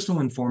uses the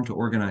crystalline form to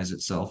organize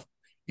itself,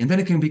 and then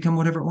it can become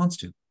whatever it wants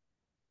to.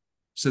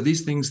 So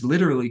these things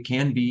literally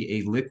can be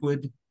a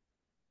liquid,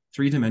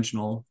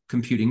 three-dimensional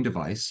computing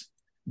device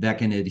that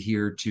can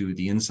adhere to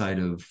the inside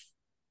of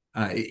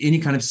any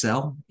kind of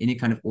cell, any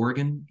kind of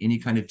organ, any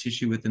kind of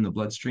tissue within the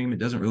bloodstream. It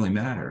doesn't really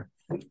matter.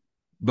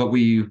 But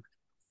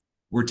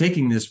we're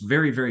taking this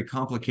very, very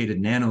complicated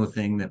nano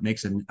thing that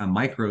makes a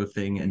micro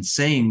thing and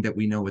saying that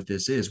we know what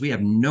this is. We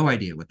have no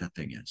idea what that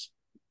thing is.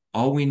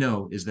 All we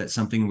know is that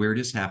something weird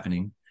is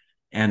happening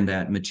and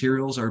that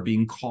materials are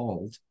being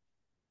called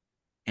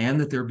and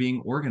that they're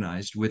being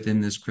organized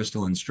within this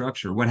crystalline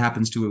structure. What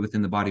happens to it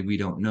within the body, we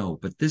don't know.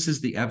 But this is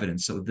the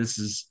evidence. So this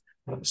is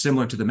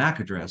similar to the MAC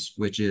address,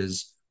 which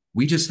is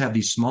we just have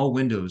these small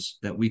windows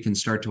that we can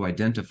start to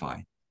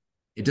identify.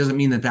 It doesn't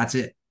mean that that's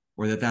it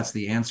or that that's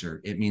the answer.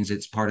 It means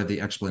it's part of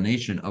the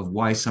explanation of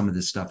why some of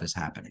this stuff is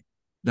happening.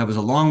 That was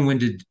a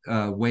long-winded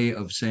way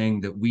of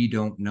saying that we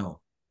don't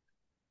know.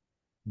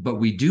 But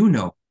we do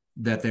know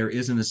that there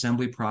is an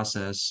assembly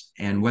process,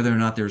 and whether or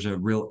not there's a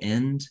real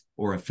end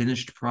or a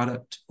finished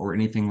product or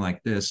anything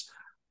like this,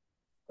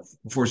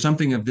 for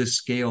something of this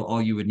scale,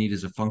 all you would need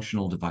is a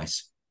functional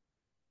device.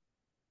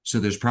 So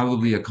there's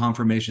probably a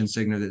confirmation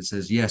signal that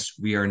says, yes,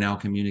 we are now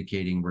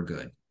communicating, we're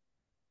good.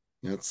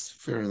 That's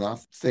fair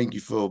enough. Thank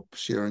you for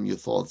sharing your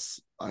thoughts.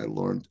 I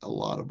learned a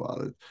lot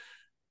about it.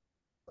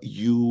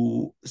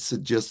 You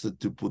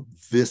suggested to put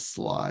this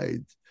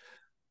slide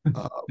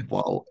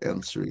while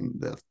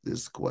answering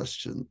this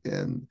question,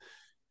 and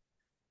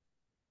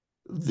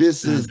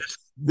this is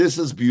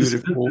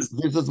beautiful.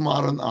 This is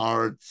modern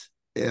art,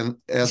 and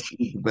at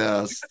its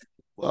best.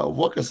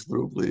 Walk us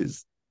through,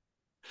 please.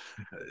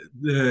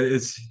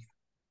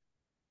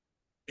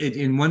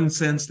 In one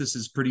sense, this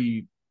is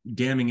pretty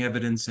damning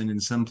evidence, and in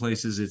some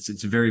places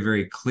it's very,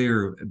 very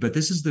clear. But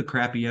this is the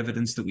crappy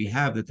evidence that we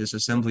have that this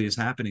assembly is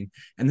happening,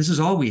 and this is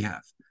all we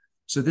have.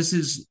 So this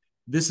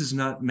is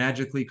not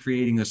magically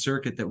creating a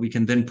circuit that we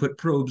can then put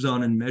probes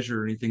on and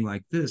measure or anything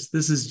like this.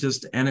 This is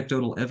just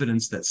anecdotal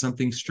evidence that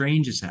something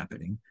strange is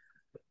happening.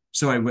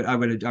 So I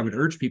would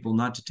urge people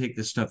not to take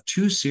this stuff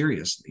too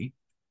seriously,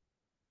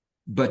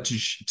 but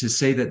to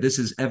say that this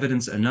is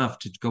evidence enough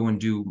to go and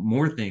do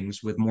more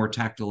things with more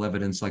tactile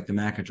evidence like the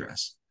MAC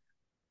address.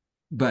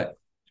 But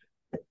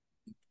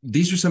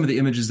these are some of the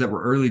images that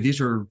were early. These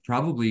are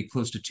probably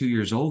close to 2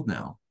 years old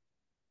now.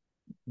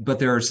 But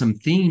there are some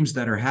themes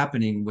that are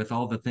happening with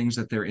all the things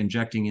that they're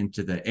injecting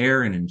into the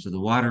air and into the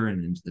water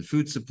and into the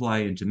food supply,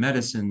 into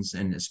medicines,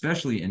 and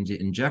especially into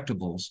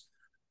injectables,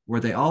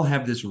 where they all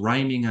have this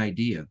rhyming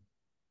idea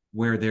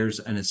where there's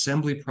an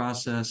assembly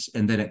process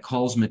and then it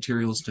calls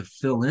materials to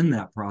fill in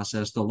that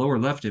process. The lower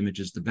left image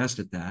is the best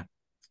at that.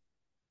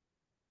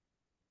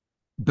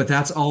 But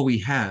that's all we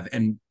have.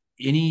 And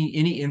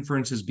any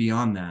inferences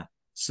beyond that,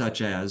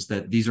 such as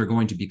that these are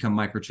going to become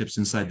microchips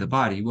inside the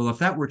body. Well, if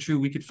that were true,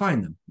 we could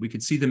find them. We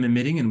could see them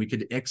emitting and we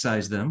could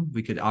excise them.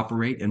 We could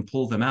operate and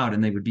pull them out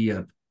and they would be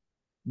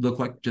look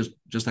like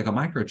just like a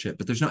microchip,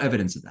 but there's no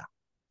evidence of that.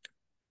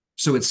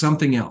 So it's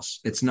something else.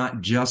 It's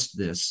not just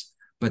this,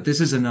 but this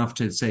is enough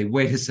to say,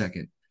 wait a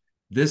second,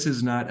 this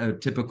is not a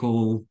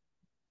typical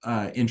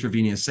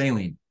intravenous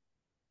saline.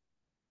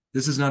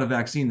 This is not a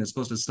vaccine that's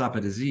supposed to stop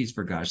a disease,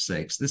 for gosh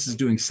sakes. This is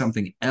doing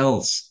something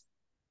else.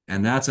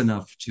 And that's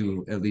enough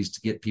to at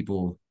least get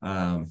people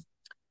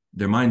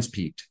their minds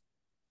piqued.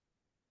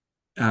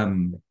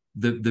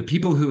 The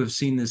people who have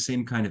seen this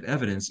same kind of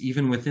evidence,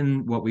 even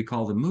within what we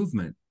call the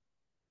movement,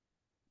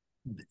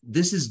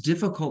 this is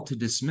difficult to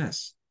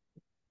dismiss,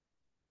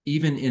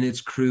 even in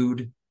its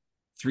crude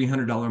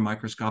 $300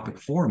 microscopic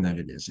form that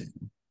it is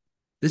in.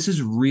 This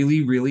is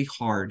really, really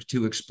hard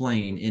to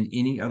explain in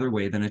any other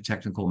way than a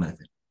technical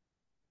method.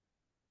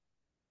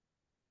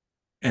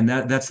 And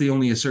that's the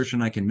only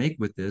assertion I can make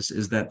with this,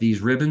 is that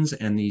these ribbons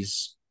and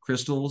these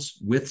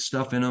crystals with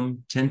stuff in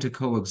them tend to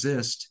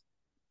coexist.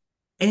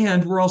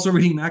 And we're also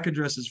reading MAC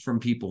addresses from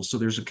people. So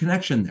there's a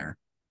connection there.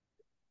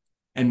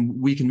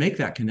 And we can make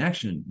that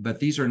connection,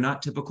 but these are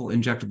not typical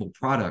injectable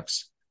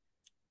products.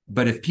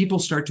 But if people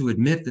start to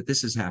admit that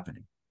this is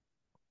happening,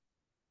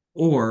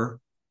 or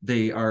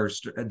they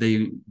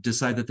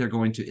decide that they're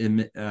going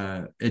to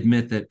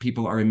admit that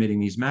people are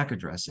emitting these MAC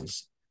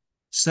addresses,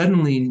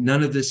 suddenly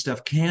none of this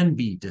stuff can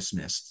be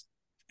dismissed.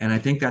 And I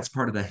think that's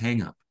part of the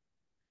hangup,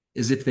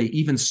 is if they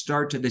even they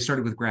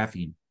started with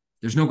graphene.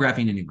 There's no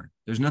graphene anywhere.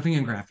 There's nothing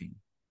in graphene.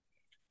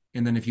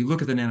 And then if you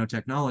look at the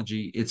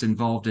nanotechnology, it's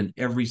involved in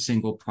every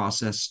single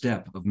process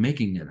step of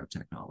making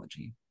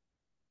nanotechnology.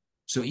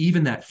 So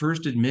even that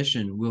first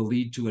admission will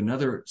lead to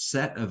another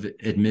set of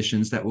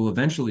admissions that will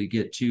eventually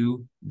get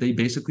to, they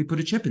basically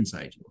put a chip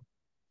inside you.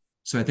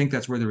 So I think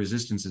that's where the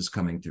resistance is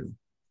coming through.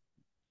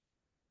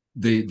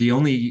 The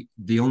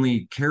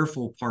only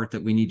careful part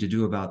that we need to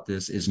do about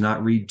this is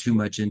not read too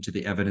much into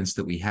the evidence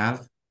that we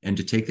have, and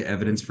to take the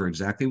evidence for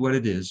exactly what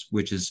it is,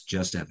 which is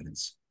just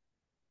evidence.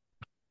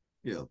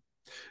 Yeah.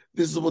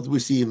 This is what we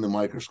see in the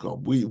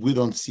microscope. We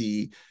don't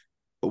see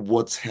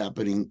what's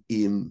happening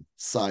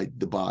inside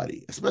the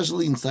body,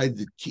 especially inside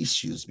the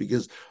tissues,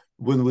 because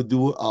when we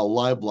do a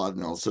live blood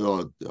analysis,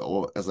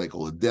 or as I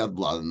call it, dead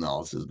blood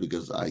analysis,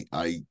 because I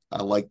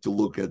like to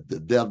look at the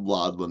dead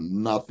blood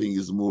when nothing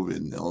is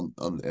moving and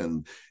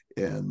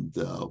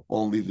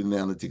only the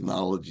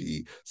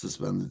nanotechnology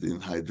suspended in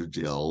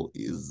hydrogel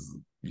is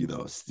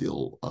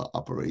still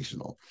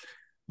operational.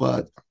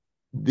 But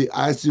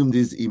I assume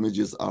these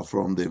images are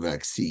from the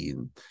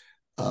vaccine.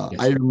 Yes.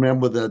 I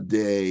remember that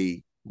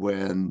day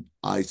when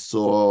I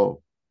saw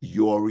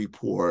your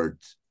report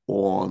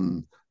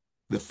on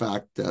the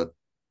fact that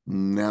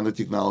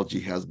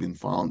nanotechnology has been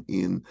found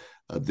in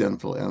a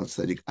dental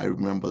anesthetic. I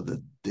remember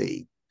the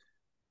date.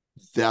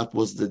 That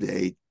was the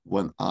date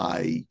when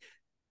I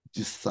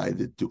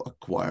decided to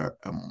acquire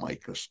a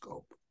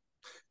microscope.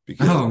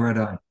 Right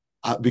on.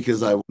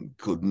 Because I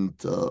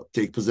couldn't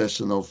take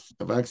possession of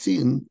a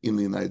vaccine in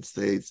the United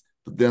States,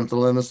 the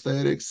dental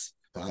anesthetics.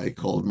 I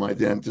called my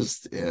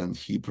dentist and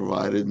he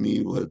provided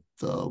me with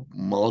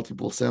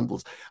multiple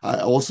samples. I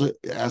also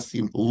asked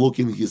him to look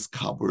in his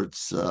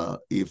cupboards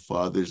if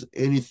there's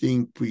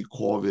anything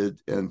pre-COVID,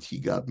 and he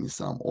got me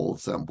some old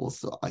samples.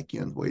 So I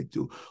can't wait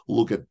to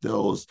look at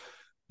those.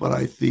 But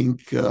I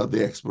think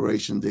the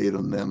expiration date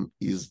on them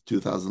is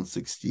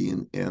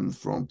 2016. And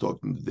from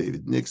talking to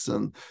David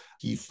Nixon,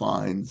 he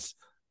finds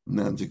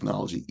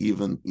nanotechnology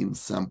even in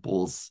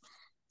samples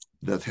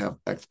that have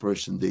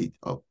expiration date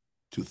of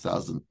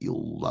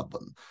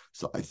 2011.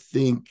 So I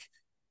think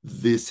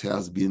this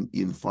has been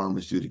in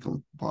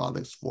pharmaceutical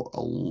products for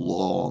a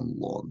long,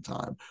 long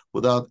time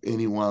without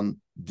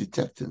anyone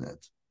detecting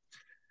it.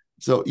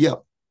 So yeah,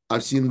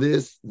 I've seen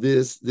this,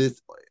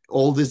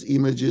 all these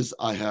images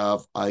I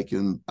have. I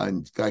can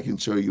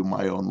show you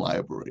my own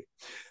library,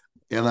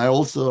 and I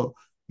also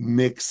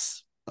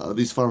mix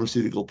these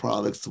pharmaceutical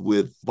products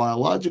with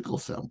biological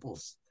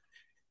samples,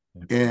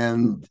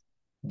 and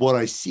what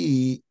I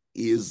see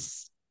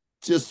is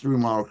just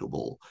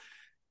remarkable.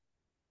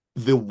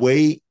 The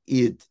way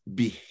it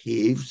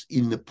behaves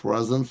in the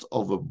presence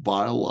of a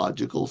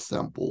biological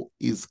sample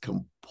is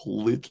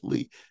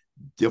completely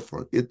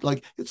different. It's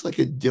like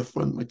a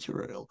different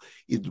material.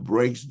 It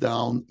breaks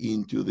down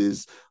into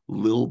these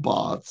little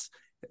bots,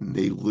 and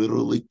they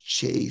literally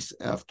chase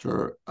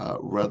after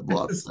red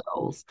blood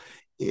cells,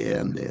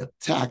 and they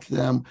attack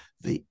them.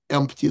 They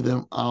empty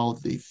them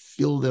out. They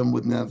fill them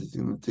with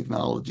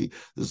nanotechnology.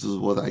 This is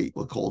what I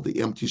will call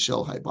the empty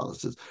shell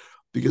hypothesis.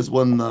 Because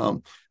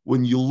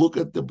when you look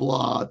at the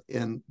blood,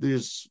 and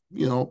there's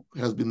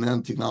has been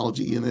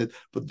nanotechnology in it,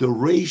 but the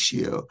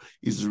ratio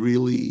is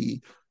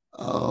really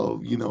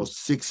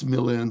 6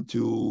 million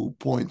to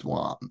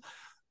 0.1.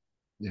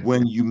 Yeah.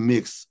 When you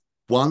mix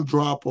 1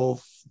 drop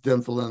of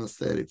dental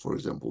anesthetic, for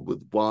example,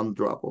 with 1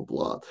 drop of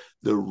blood,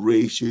 the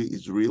ratio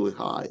is really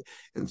high.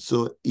 And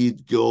so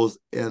it goes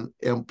and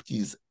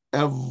empties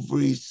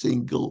every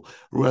single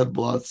red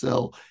blood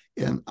cell.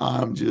 And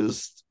I'm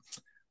just,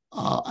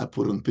 I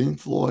put on Pink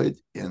Floyd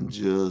and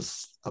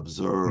just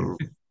observe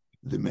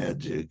the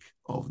magic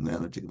of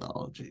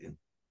nanotechnology.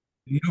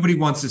 Nobody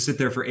wants to sit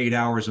there for 8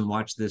 hours and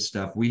watch this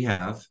stuff. We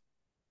have.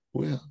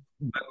 Well,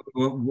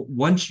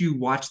 once you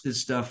watch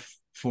this stuff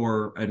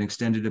for an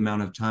extended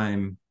amount of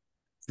time,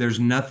 there's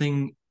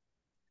nothing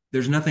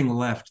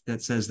left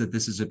that says that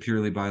this is a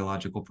purely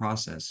biological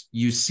process.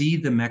 You see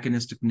the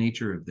mechanistic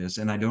nature of this,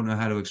 and I don't know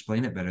how to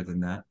explain it better than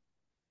that.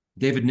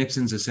 David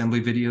Nixon's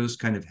assembly videos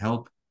kind of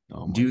help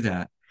do my.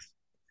 that.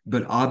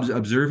 But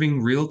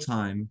observing real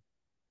time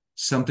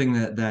something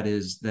that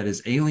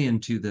is alien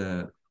to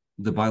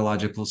the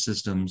biological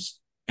systems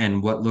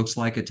and what looks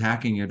like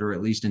attacking it or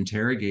at least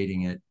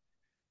interrogating it,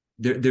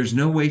 there's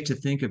no way to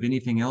think of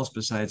anything else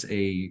besides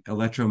a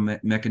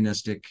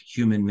electromechanistic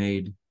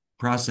human-made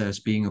process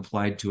being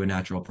applied to a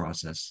natural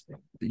process.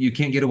 You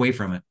can't get away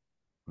from it.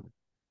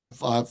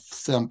 5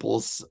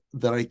 samples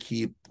that I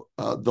keep.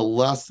 The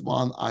last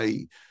one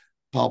I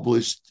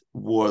published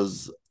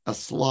was a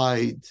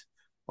slide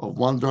of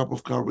 1 drop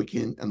of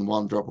carbocaine and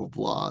 1 drop of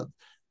blood.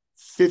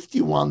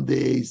 51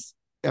 days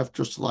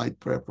after slide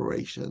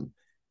preparation,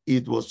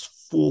 it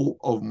was full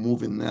of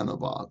moving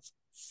nanobots.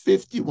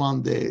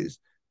 51 days.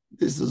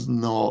 This is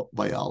no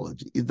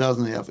biology. It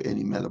doesn't have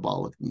any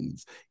metabolic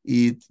needs.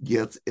 It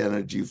gets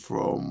energy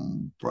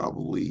from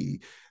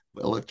probably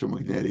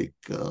electromagnetic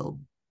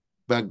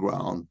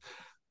background.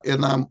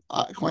 And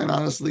quite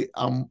honestly,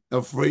 I'm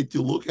afraid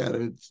to look at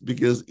it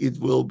because it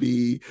will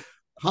be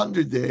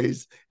 100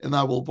 days and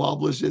I will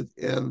publish it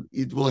and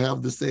it will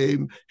have the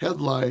same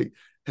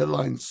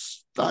headline,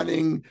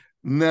 stunning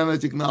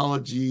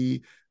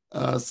nanotechnology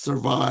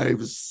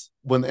survives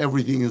when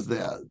everything is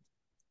dead.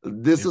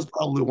 This is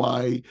probably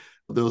why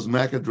those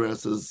MAC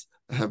addresses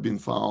have been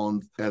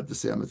found at the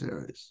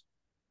cemeteries.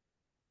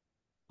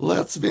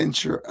 Let's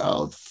venture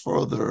out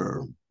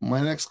further.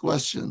 My next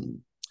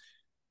question: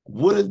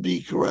 would it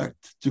be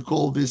correct to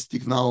call this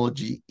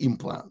technology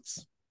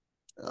implants?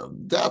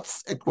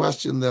 That's a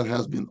question that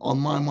has been on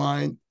my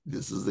mind.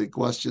 This is a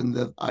question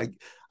that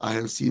I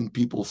have seen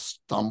people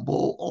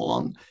stumble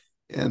on,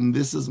 and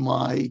this is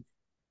my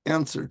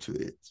answer to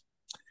it.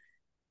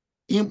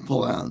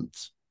 Implant,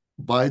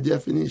 by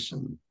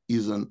definition,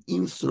 is an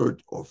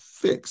insert or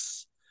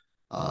fix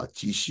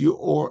tissue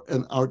or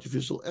an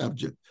artificial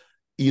object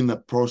in a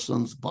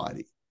person's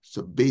body.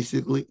 So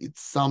basically,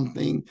 it's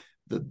something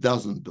that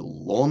doesn't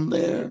belong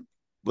there,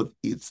 but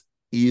it's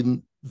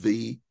in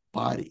the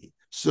body.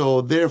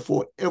 So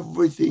therefore,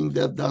 everything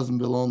that doesn't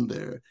belong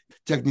there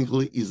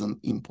technically is an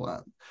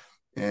implant.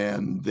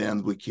 And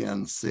then we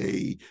can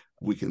see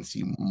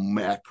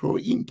macro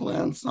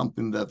implants,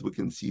 something that we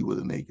can see with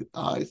the naked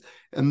eyes,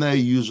 and they're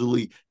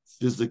usually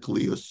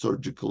physically or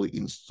surgically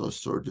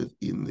inserted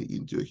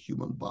into a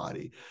human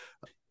body.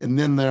 And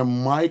then there are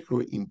micro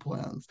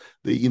implants.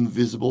 They're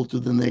invisible to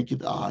the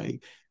naked eye.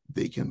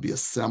 They can be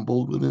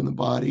assembled within the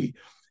body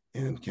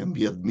and can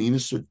be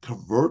administered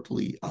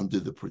covertly under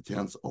the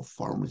pretense of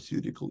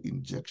pharmaceutical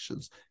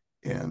injections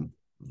and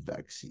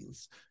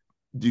vaccines.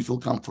 Do you feel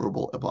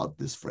comfortable about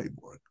this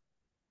framework?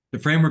 The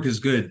framework is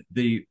good.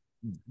 The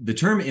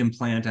term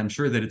implant, I'm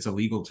sure that it's a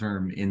legal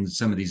term in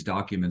some of these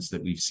documents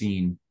that we've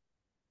seen.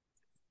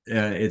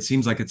 It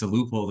seems like it's a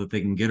loophole that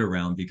they can get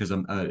around because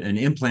an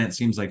implant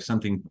seems like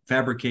something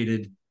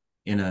fabricated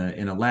in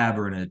a lab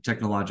or in a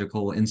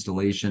technological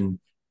installation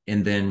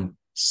and then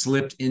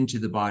slipped into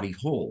the body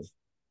whole,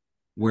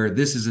 where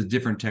this is a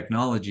different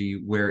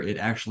technology where it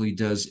actually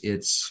does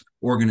its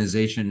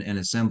organization and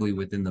assembly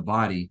within the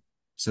body.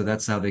 So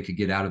that's how they could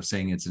get out of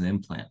saying it's an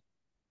implant.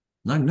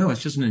 No,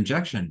 it's just an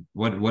injection.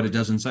 What it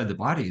does inside the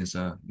body is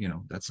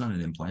that's not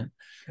an implant.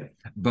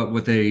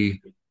 But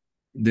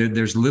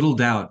there's little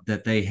doubt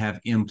that they have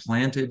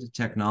implanted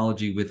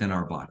technology within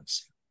our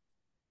bodies.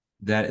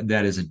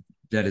 That is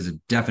a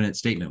definite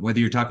statement. Whether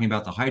you're talking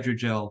about the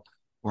hydrogel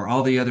or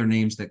all the other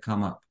names that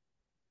come up,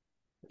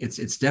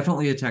 it's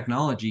definitely a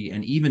technology.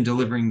 And even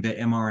delivering the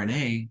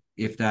mRNA,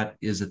 if that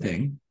is a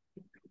thing,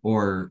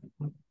 or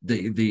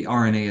the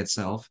RNA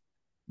itself,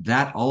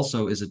 that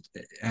also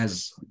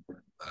has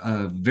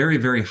a very,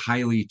 very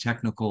highly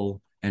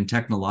technical and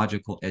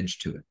technological edge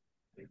to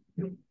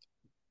it.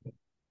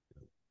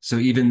 So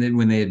even then,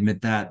 when they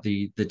admit that,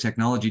 the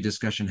technology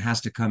discussion has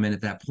to come in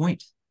at that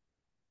point.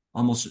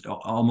 Almost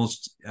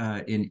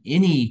in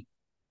any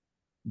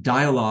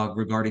dialogue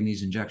regarding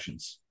these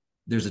injections,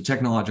 there's a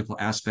technological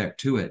aspect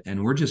to it,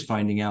 and we're just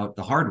finding out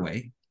the hard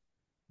way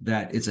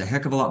that it's a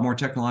heck of a lot more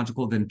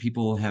technological than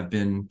people have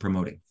been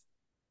promoting.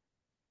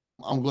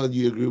 I'm glad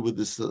you agree with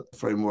this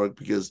framework,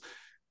 because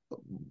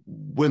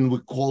when we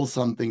call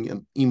something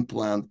an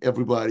implant,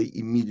 everybody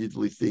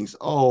immediately thinks,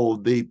 oh,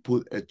 they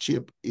put a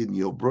chip in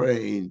your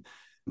brain.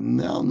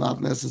 No,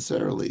 not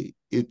necessarily.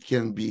 It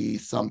can be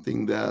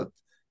something that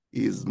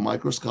is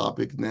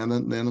microscopic,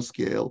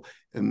 nanoscale,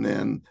 and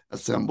then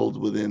assembled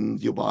within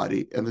your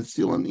body, and it's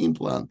still an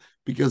implant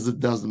because it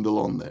doesn't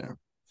belong there.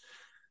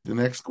 The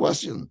next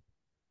question: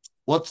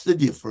 what's the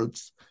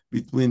difference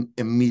between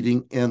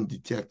emitting and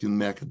detecting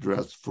MAC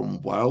address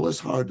from wireless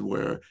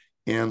hardware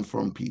and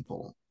from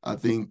people? I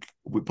think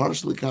we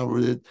partially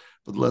covered it,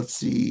 but let's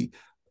see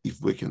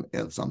if we can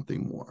add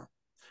something more.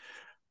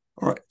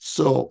 All right,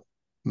 so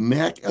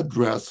MAC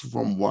address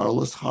from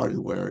wireless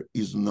hardware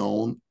is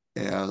known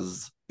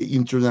as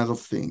Internet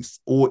of Things,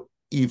 or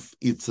if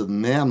it's a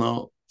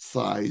nano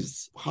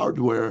size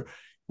hardware, it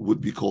would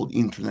be called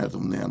Internet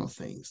of Nano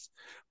Things.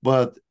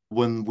 But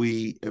when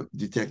we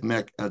detect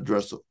MAC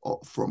address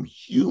from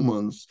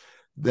humans,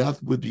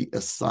 that would be a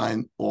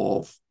sign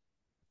of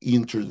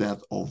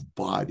Internet of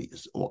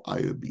Bodies, or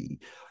IOB.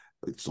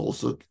 It's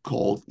also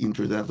called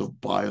Internet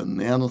of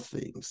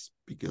Bio-Nanothings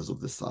because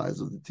of the size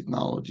of the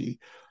technology.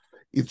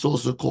 It's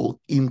also called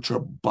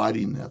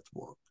Intra-Body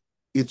Network.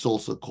 It's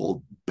also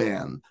called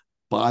BAN,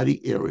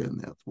 Body Area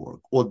Network,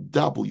 or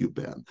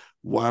WBAN,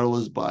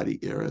 Wireless Body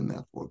Area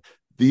Network.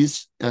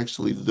 These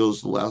actually,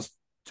 those last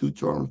two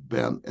terms,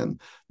 BAN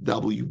and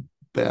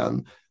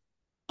WBAN,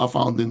 are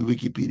found in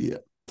Wikipedia.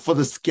 For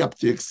the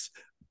skeptics,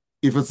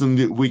 if it's in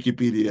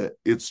Wikipedia,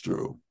 it's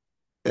true.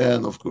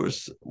 And of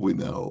course, we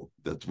know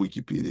that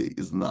Wikipedia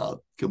is not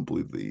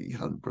completely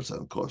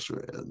 100%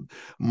 kosher and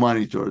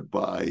monitored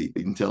by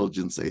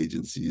intelligence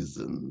agencies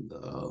and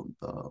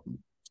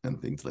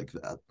things like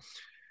that.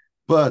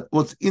 But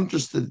what's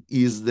interesting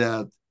is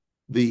that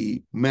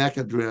the MAC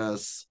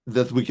address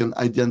that we can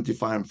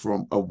identify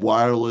from a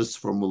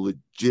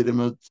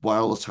legitimate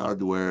wireless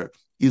hardware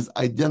is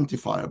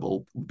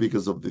identifiable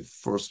because of the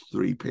first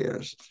three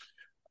pairs.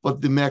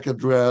 But the MAC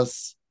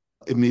address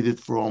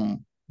emitted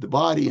from the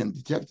body and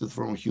detected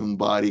from a human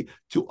body,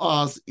 to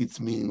us, it's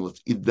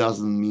meaningless. It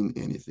doesn't mean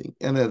anything.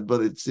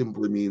 But it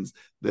simply means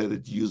that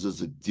it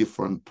uses a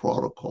different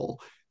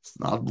protocol. It's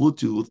not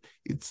Bluetooth,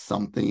 it's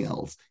something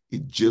else.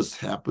 It just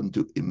happened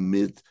to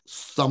emit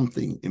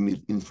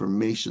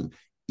information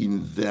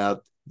in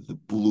the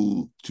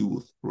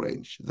Bluetooth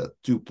range, that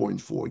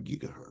 2.4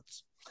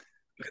 gigahertz.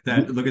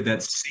 Look at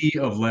that sea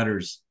of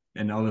letters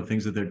and all the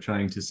things that they're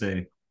trying to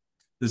say.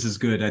 This is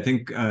good. I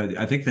think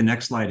the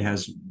next slide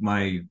has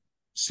my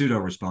pseudo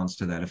response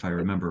to that, if I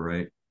remember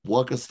right.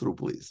 Walk us through,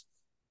 please.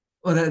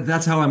 Well,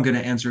 that's how I'm going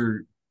to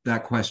answer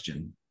that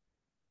question.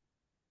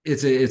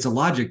 It's a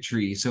logic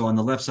tree. So on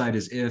the left side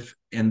is if,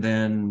 and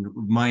then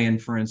my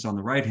inference on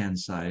the right hand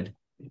side.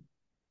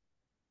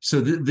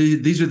 So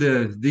these are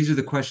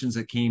the questions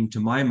that came to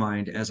my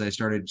mind as I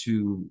started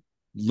to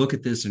look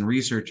at this and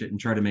research it and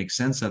try to make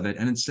sense of it.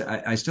 And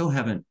I still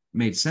haven't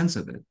made sense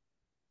of it.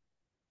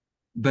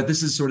 But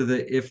this is sort of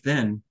the if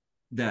then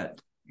that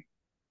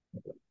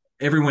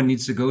everyone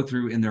needs to go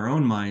through in their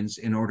own minds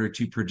in order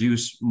to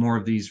produce more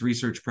of these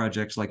research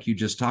projects like you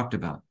just talked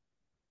about,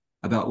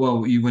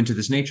 well, you went to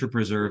this nature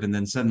preserve and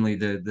then suddenly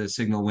the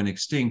signal went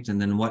extinct,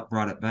 and then what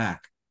brought it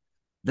back?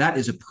 That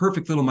is a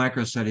perfect little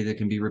micro study that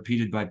can be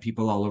repeated by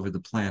people all over the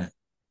planet.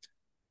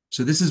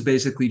 So this is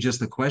basically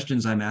just the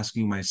questions I'm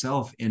asking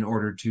myself in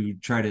order to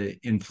try to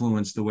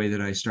influence the way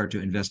that I start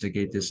to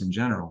investigate this in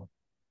general.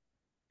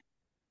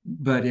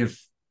 But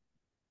if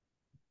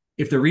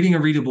they're reading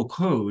a readable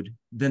code,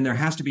 then there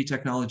has to be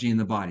technology in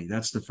the body.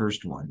 That's the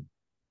first one.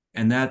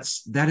 And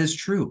that is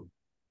true.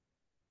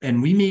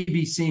 And we may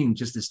be seeing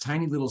just this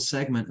tiny little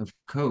segment of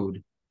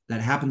code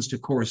that happens to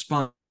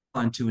correspond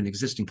to an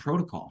existing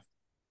protocol.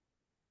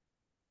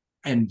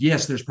 And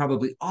yes, there's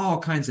probably all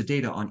kinds of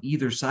data on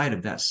either side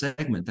of that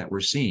segment that we're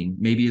seeing.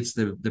 Maybe it's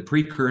the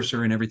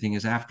precursor and everything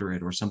is after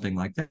it or something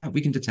like that.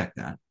 We can detect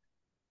that.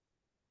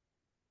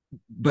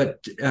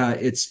 But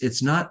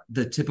it's not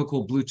the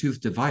typical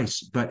Bluetooth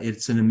device, but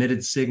it's an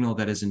emitted signal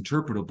that is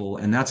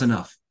interpretable, and that's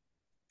enough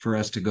for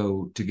us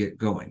to get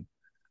going.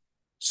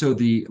 So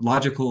the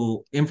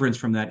logical inference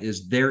from that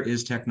is there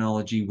is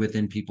technology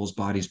within people's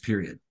bodies,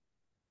 period.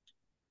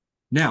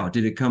 Now,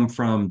 did it come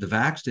from the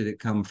vax? Did it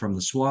come from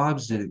the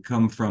swabs? Did it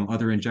come from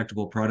other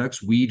injectable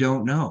products? We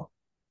don't know.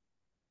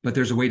 But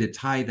there's a way to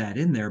tie that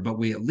in there. But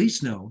we at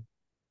least know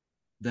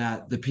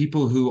that the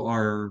people who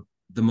are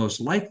the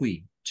most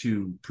likely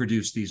to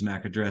produce these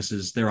MAC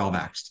addresses, they're all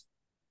vaxxed.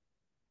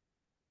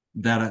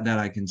 That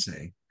I can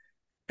say.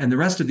 And the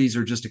rest of these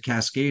are just a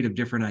cascade of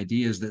different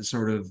ideas that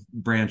sort of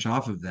branch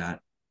off of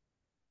that.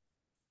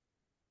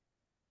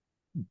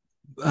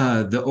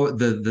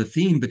 The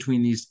theme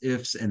between these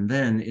ifs and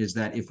then is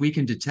that if we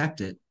can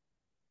detect it,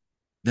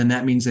 then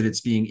that means that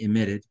it's being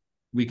emitted.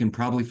 We can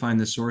probably find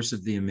the source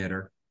of the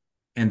emitter,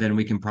 and then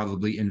we can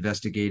probably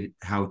investigate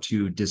how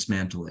to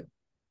dismantle it.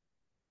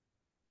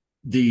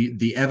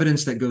 The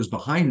evidence that goes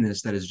behind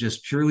this, that is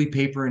just purely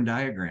paper and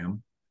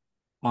diagram,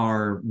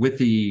 are with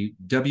the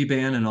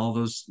WBAN and all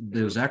those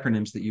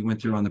acronyms that you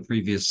went through on the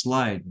previous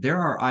slide. There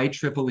are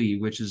IEEE,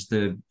 which is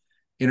the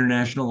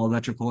International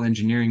Electrical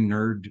Engineering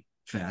Nerd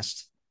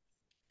Fest.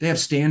 They have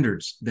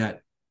standards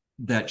that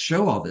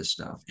show all this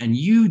stuff, and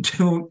you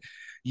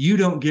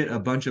don't get a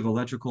bunch of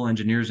electrical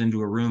engineers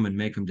into a room and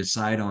make them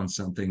decide on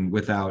something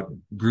without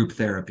group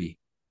therapy.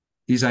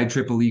 These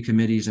IEEE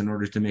committees, in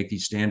order to make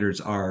these standards,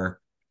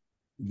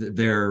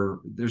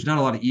 there's not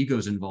a lot of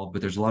egos involved,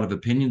 but there's a lot of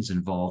opinions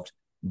involved.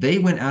 They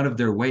went out of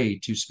their way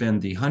to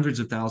spend the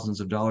hundreds of thousands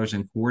of dollars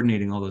in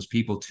coordinating all those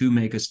people to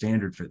make a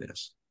standard for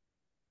this.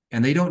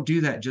 And they don't do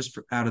that just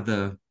out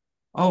of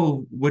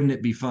wouldn't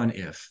it be fun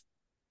if?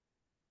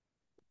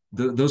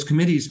 Those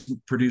committees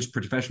produce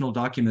professional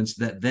documents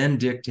that then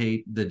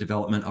dictate the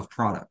development of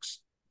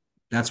products.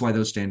 That's why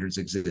those standards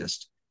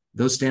exist.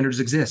 Those standards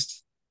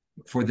exist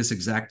for this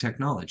exact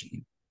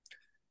technology.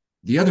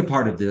 The other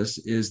part of this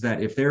is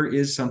that if there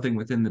is something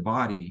within the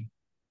body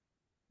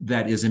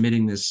that is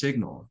emitting this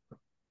signal,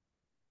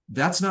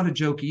 that's not a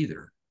joke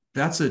either.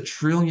 That's $1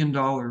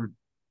 trillion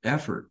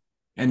effort.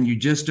 And you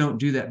just don't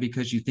do that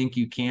because you think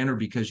you can, or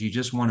because you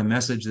just want a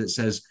message that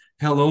says,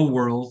 hello,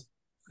 world.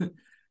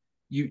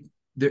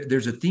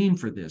 There's a theme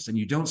for this, and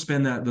you don't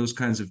spend those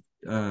kinds of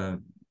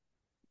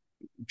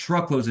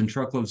truckloads and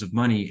truckloads of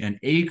money and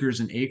acres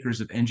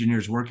of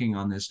engineers working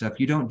on this stuff.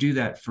 You don't do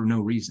that for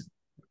no reason.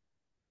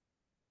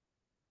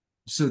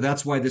 So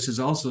that's why this is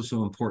also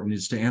so important,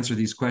 is to answer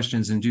these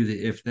questions and do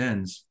the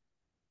if-thens.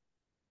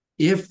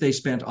 If they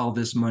spent all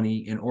this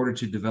money in order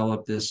to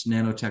develop this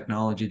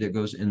nanotechnology that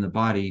goes in the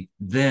body,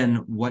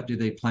 then what do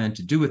they plan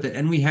to do with it?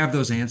 And we have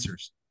those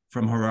answers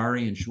from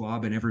Harari and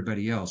Schwab and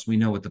everybody else. We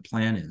know what the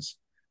plan is.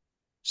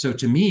 So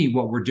to me,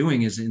 what we're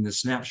doing is, in the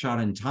snapshot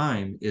in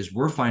time, is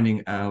we're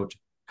finding out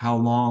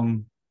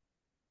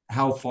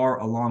how far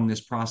along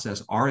this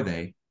process are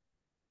they?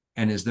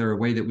 And is there a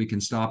way that we can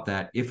stop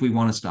that if we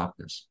want to stop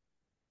this?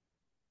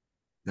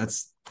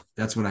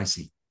 That's what I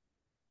see.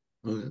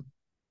 Okay.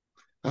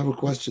 I have a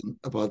question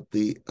about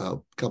the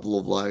couple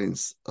of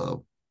lines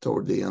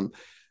toward the end.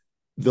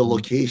 The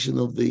location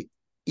of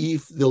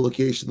if the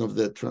location of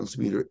the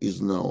transmitter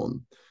is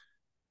known.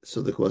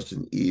 So the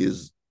question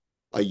is,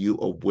 are you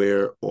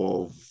aware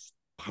of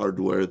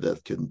hardware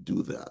that can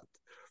do that?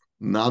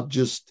 Not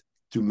just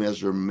to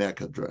measure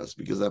MAC address,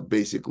 because I'm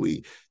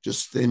basically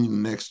just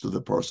standing next to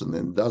the person,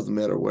 and it doesn't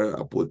matter where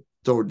I put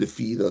toward the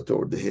feet or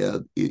toward the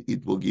head,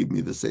 it will give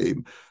me the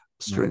same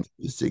strength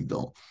of the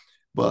signal.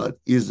 But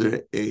is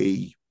there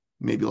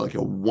maybe like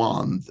a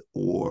wand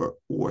or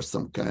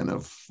some kind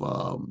of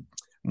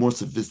more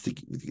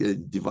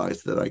sophisticated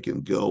device that I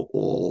can go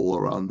all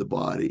around the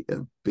body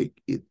and pick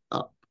it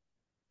up?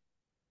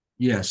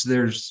 Yes,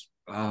 there's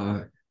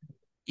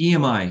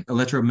EMI,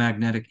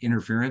 electromagnetic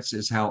interference,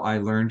 is how I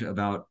learned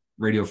about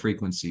radio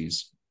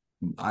frequencies.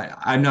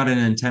 I'm not an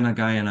antenna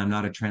guy, and I'm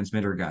not a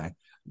transmitter guy.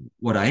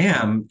 What I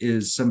am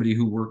is somebody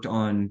who worked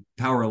on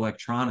power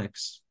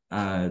electronics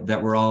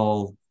that were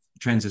all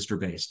transistor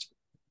based.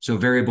 So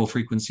variable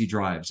frequency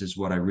drives is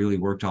what I really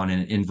worked on,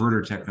 in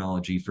inverter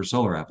technology for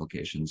solar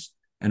applications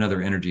and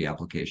other energy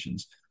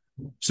applications.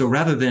 So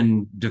rather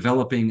than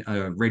developing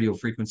a radio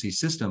frequency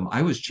system,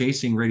 I was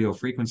chasing radio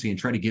frequency and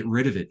trying to get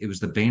rid of it. It was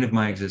the bane of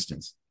my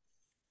existence.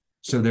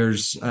 So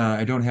there's,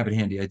 I don't have it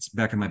handy. It's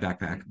back in my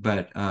backpack,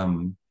 but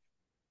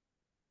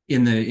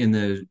in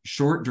the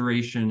short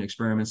duration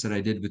experiments that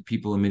I did with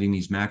people emitting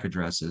these MAC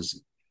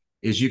addresses,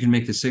 is you can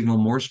make the signal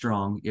more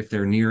strong if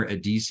they're near a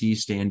DC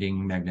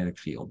standing magnetic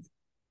field.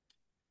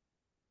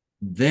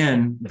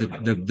 Then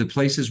the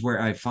places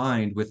where I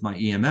find with my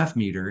EMF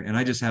meter, and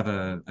I just have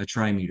a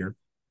trimeter.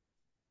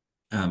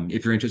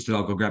 If you're interested,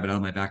 I'll go grab it out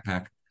of my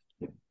backpack.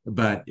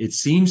 But it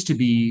seems to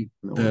be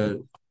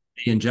the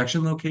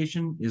injection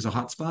location is a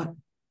hotspot.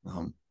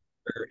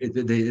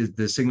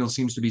 The signal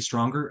seems to be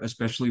stronger,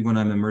 especially when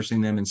I'm immersing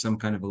them in some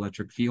kind of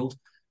electric field.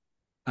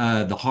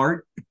 The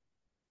heart,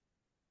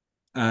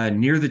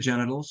 near the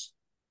genitals.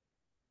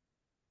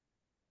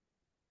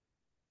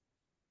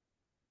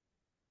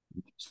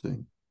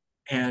 Interesting.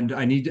 And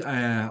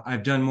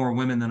I've done more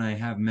women than I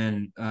have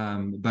men,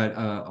 but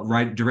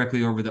right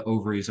directly over the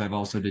ovaries, I've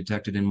also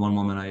detected in one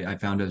woman, I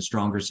found a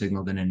stronger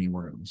signal than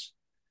anywhere else.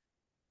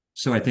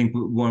 So I think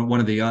one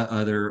of the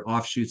other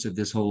offshoots of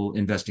this whole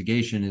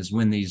investigation is,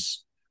 when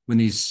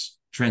these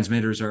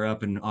transmitters are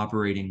up and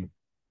operating,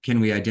 can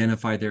we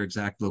identify their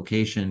exact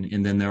location?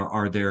 And then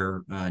are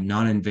there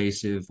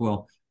non-invasive,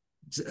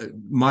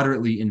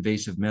 moderately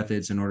invasive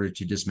methods in order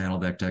to dismantle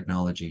that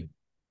technology?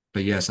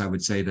 But yes, I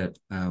would say that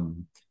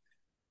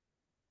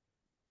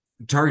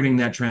targeting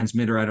that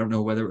transmitter, I don't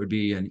know whether it would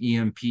be an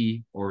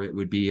EMP or it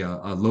would be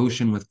a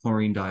lotion with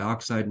chlorine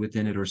dioxide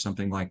within it or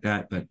something like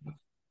that. But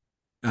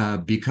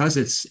because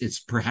it's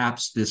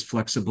perhaps this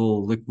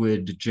flexible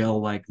liquid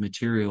gel-like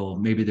material,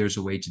 maybe there's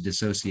a way to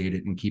dissociate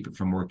it and keep it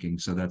from working.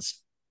 So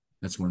that's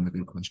one of the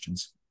good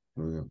questions.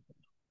 Yeah.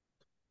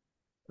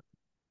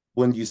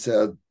 When you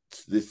said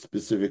the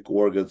specific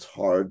organs,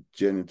 heart,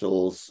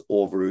 genitals,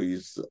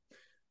 ovaries,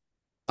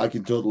 I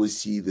can totally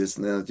see this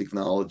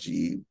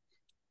nanotechnology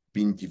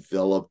being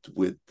developed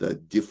with a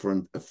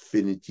different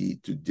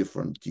affinity to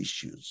different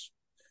tissues.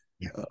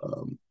 Yeah.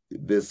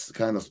 This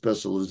kind of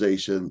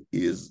specialization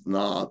is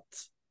not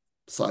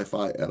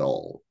sci-fi at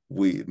all.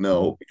 We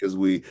know, because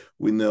we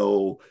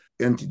know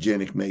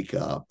antigenic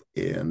makeup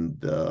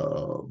and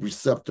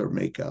receptor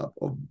makeup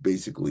of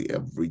basically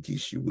every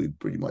tissue. We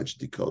pretty much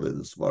decoded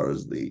as far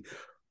as the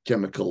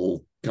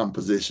chemical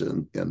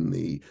composition and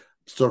the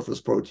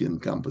surface protein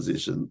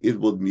composition. It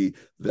would be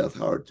that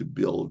hard to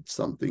build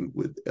something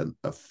with an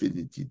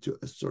affinity to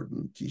a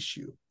certain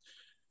tissue.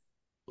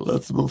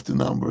 Let's move to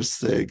number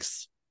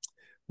 6.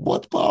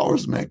 What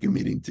powers MAC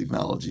emitting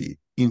technology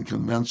in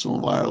conventional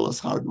wireless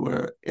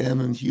hardware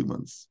and in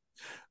humans?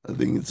 I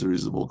think it's a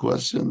reasonable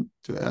question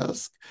to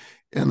ask.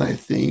 And I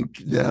think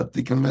that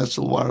the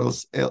conventional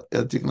wireless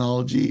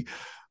technology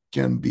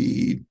can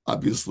be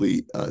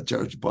obviously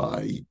charged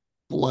by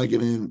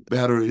plugging in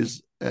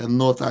batteries and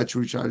no touch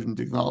recharging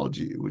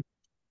technology.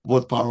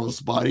 What powers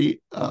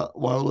body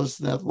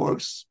wireless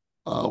networks?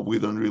 We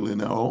don't really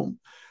know.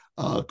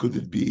 Could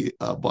it be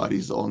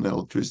body's own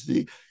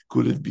electricity?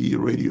 Could it be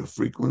radio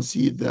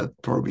frequency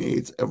that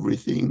permeates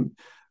everything?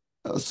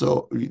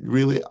 So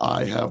really,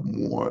 I have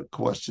more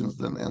questions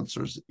than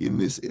answers in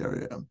this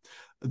area.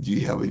 Do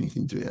you have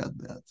anything to add,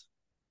 Matt?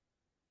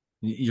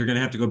 You're going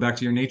to have to go back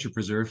to your nature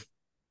preserve.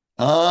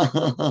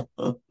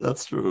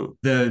 That's true.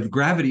 The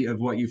gravity of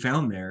what you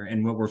found there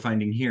and what we're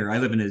finding here. I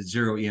live in a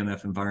zero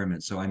EMF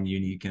environment, so I'm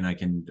unique and I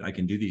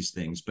can do these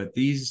things. But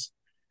these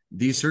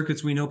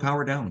circuits we know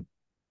power down,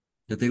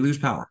 that they lose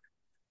power,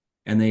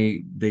 and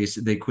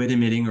they quit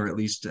emitting, or at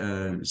least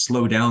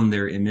slow down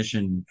their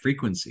emission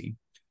frequency.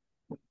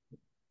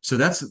 So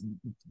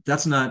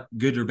that's not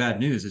good or bad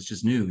news. It's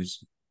just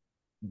news.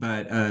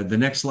 But the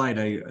next slide,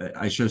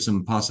 I show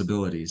some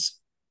possibilities.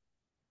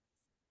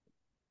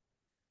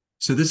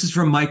 So this is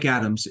from Mike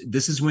Adams.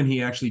 This is when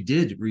he actually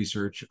did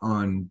research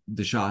on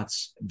the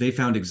shots. They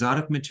found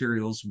exotic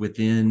materials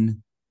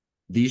within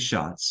these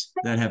shots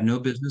that have no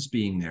business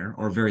being there,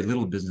 or very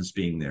little business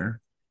being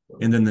there.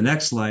 And then the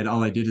next slide,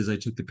 all I did is I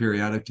took the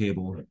periodic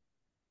table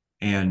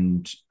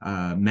and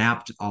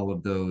mapped all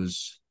of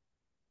those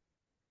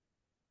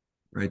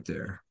right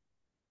there.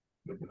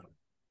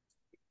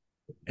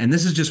 And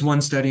this is just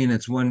one study, and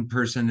it's one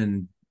person,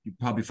 and you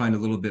probably find a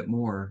little bit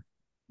more.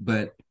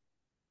 But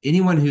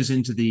anyone who's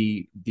into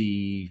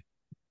the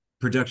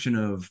production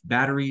of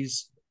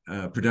batteries,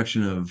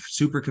 production of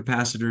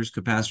supercapacitors,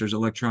 capacitors,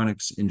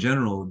 electronics in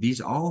general,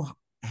 these all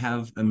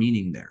have a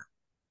meaning there.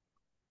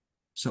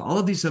 So all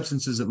of these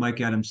substances that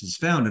Mike Adams has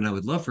found, and I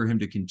would love for him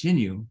to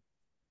continue,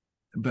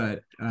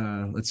 but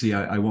let's see,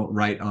 I won't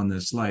write on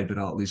this slide, but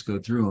I'll at least go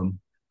through them.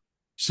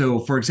 So,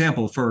 for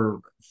example,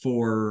 for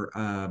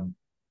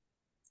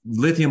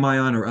lithium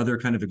ion or other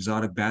kind of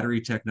exotic battery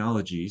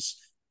technologies,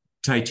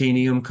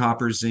 titanium,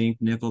 copper, zinc,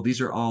 nickel,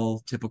 these are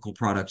all typical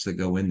products that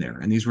go in there,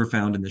 and these were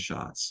found in the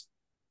shots.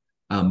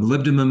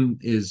 Molybdenum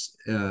is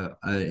an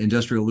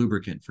industrial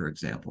lubricant, for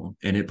example,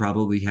 and it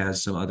probably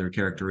has some other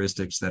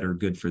characteristics that are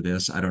good for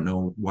this. I don't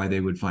know why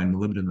they would find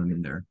molybdenum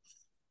in there.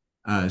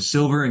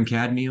 Silver and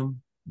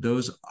cadmium,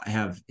 those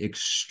have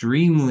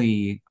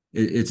extremely,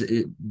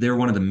 they're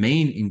one of the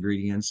main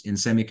ingredients in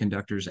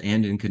semiconductors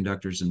and in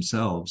conductors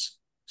themselves.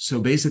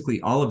 So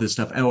basically all of this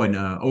stuff, and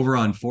over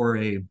on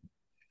 4A,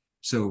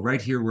 so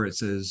right here where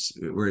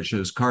it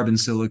shows carbon,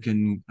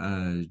 silicon,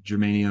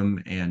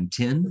 germanium, and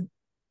tin,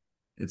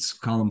 it's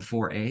column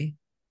 4A.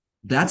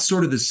 That's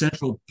sort of the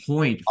central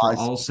point for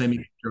all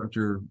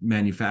semiconductor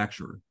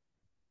manufacturer.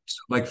 So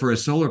like for a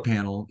solar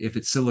panel, if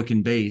it's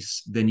silicon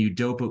base, then you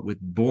dope it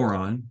with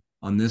boron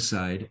on this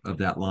side of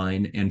that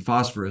line and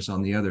phosphorus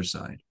on the other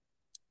side.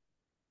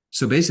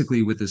 So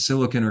basically with a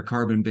silicon or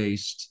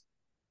carbon-based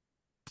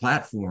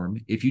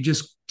platform, if you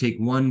just take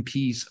one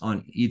piece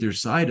on either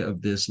side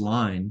of this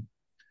line,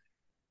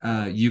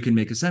 you can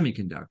make a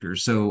semiconductor.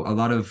 So a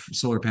lot of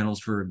solar panels,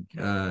 for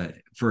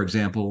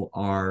example,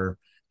 are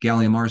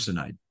gallium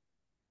arsenide.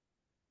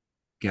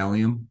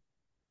 Gallium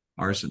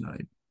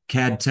arsenide.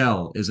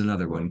 Cadtel is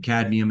another one.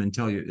 Cadmium and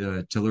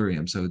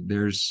tellurium. So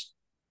there's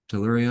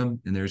tellurium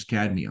and there's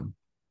cadmium.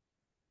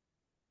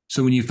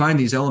 So when you find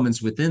these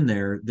elements within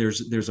there,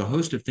 there's a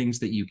host of things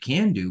that you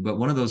can do, but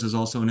one of those is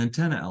also an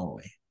antenna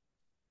alloy.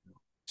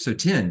 So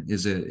tin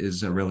is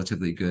a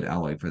relatively good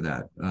alloy for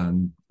that.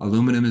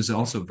 Aluminum is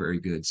also very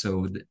good.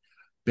 So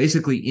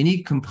basically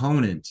any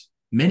component,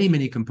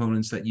 many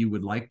components that you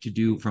would like to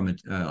do from an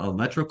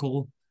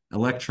electrical,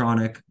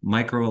 electronic,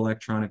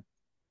 microelectronic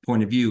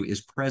point of view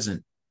is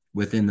present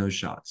within those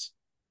shots.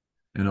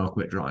 And I'll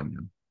quit drawing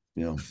them.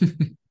 Yeah.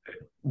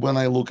 When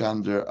I look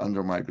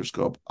under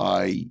microscope,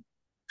 I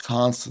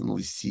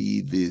constantly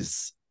see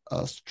these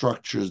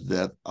structures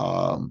that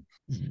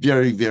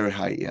very, very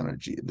high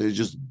energy. They're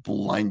just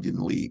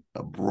blindingly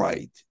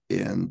bright,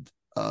 and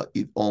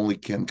it only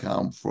can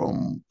come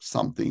from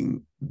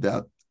something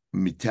that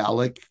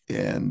metallic,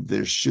 and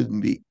there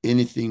shouldn't be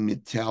anything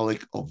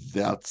metallic of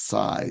that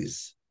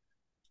size.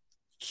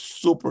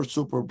 Super,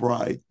 super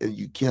bright, and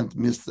you can't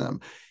miss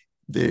them.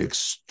 They're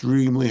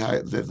extremely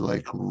high. They're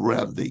like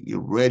red. They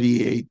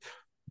irradiate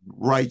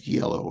bright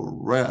yellow,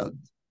 red,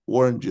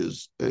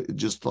 oranges,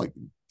 just like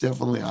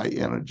definitely high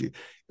energy.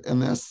 And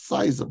they're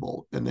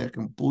sizable, and they're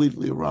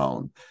completely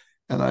round.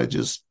 And I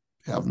just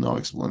have no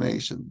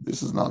explanation.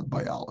 This is not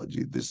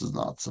biology. This is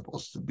not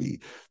supposed to be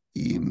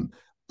in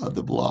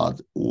the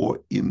blood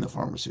or in the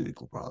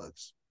pharmaceutical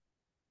products.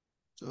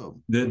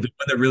 So the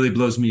one that really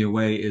blows me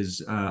away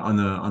is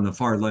on the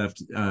far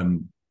left.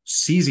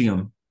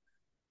 Cesium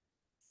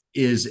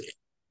is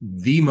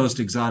the most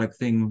exotic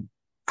thing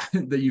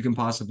that you can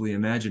possibly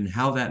imagine.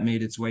 How that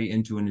made its way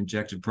into an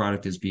injected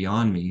product is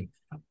beyond me.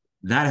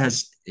 That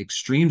has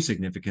extreme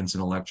significance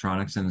in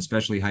electronics, and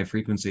especially high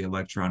frequency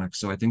electronics.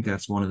 So I think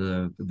that's one of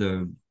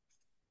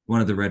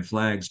the red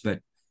flags. But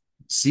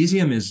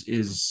cesium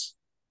is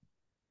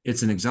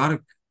it's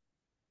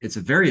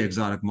a very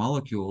exotic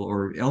molecule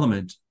or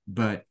element,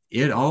 but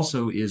it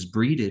also is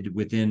breeded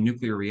within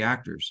nuclear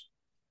reactors.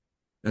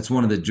 That's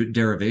one of the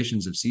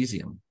derivations of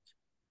cesium.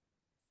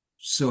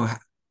 So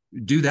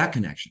do that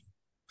connection.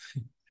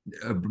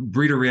 a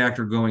breeder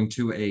reactor going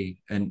to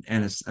an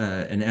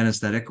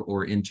anesthetic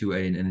or into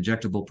an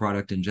injectable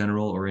product in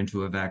general or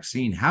into a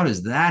vaccine. How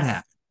does that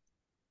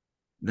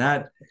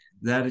happen?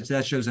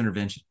 That shows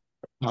intervention.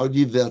 How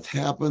did that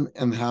happen,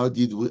 and how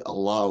did we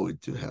allow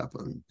it to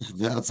happen?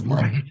 That's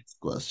my Right.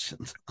 question.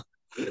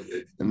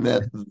 And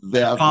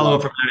that Follow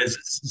up like, from that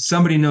is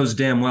somebody knows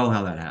damn well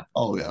how that happened.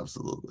 oh, yeah,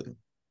 absolutely.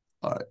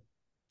 All right,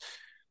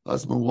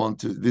 let's move on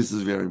to this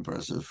is very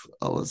impressive.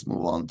 Let's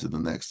move on to the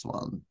next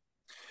one.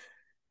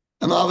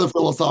 Another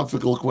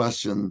philosophical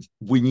question.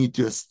 We need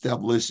to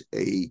establish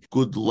a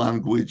good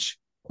language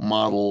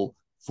model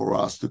for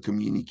us to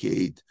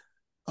communicate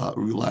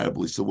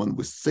reliably. So when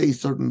we say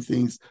certain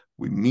things,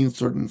 we mean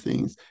certain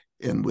things,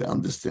 and we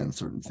understand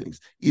certain things.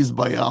 Is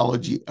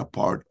biology a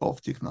part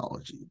of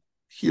technology?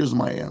 Here's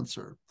my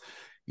answer.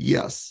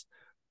 Yes,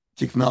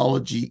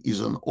 technology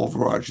is an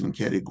overarching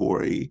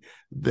category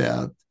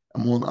that,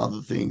 among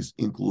other things,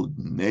 include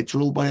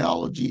natural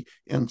biology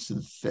and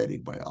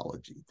synthetic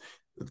biology.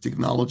 If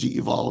technology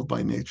evolved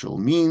by natural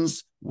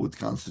means would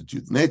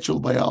constitute natural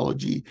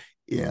biology,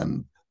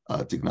 and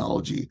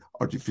technology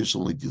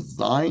artificially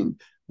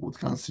designed would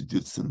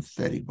constitute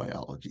synthetic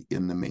biology.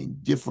 And the main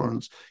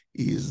difference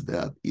is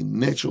that in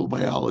natural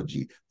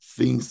biology,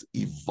 things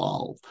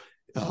evolve.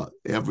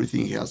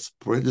 Everything has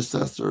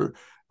predecessor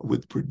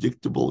with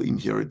predictable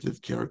inherited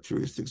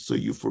characteristics. So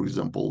you, for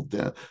example,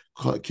 that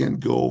can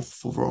go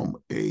from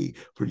a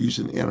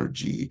producing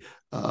energy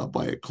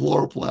by a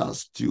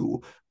chloroplast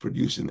to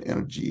producing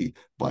energy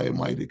by a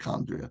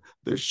mitochondria.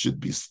 There should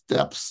be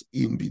steps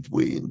in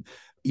between.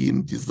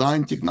 In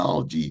design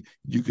technology,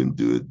 you can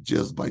do it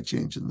just by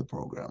changing the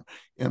program.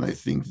 And I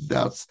think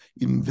that's,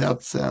 in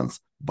that sense,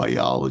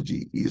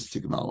 biology is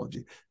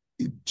technology.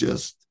 It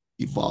just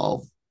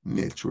evolved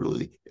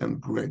naturally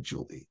and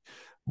gradually.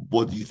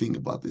 What do you think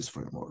about this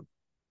framework,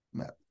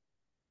 Matt?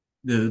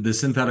 The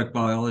synthetic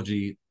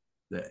biology,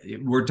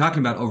 we're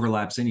talking about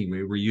overlaps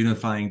anyway. We're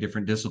unifying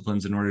different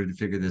disciplines in order to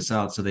figure this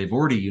out. So they've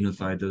already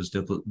unified those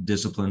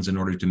disciplines in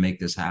order to make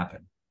this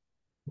happen.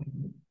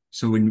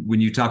 So when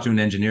you talk to an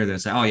engineer, they'll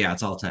say, "Oh yeah,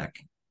 it's all tech."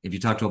 If you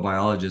talk to a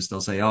biologist, they'll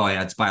say, "Oh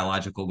yeah, it's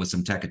biological with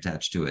some tech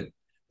attached to it."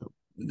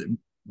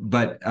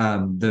 But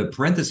the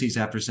parentheses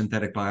after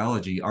synthetic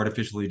biology,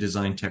 artificially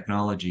designed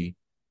technology,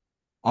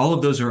 all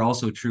of those are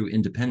also true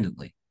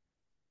independently.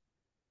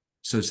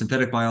 So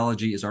synthetic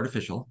biology is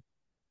artificial,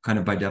 kind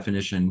of by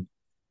definition.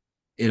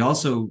 It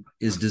also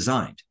is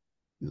designed,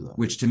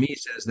 which to me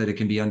says that it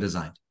can be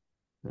undesigned,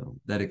 Yeah.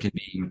 that it can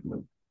be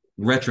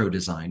retro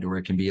designed, or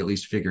it can be at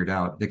least figured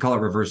out. They call it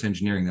reverse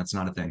engineering. That's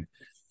not a thing.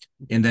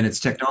 And then it's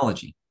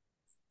technology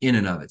in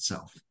and of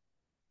itself,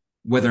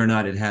 whether or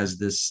not it has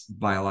this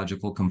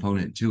biological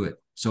component to it.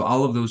 So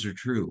all of those are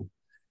true.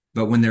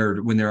 But when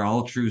they're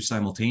all true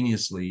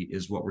simultaneously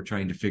is what we're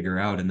trying to figure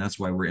out. And that's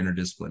why we're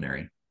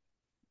interdisciplinary.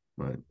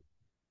 Right.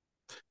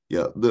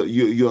 Yeah,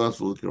 you're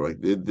absolutely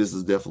correct. This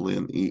is definitely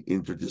an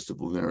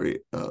interdisciplinary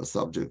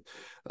subject.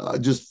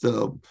 Just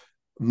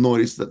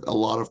notice that a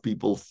lot of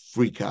people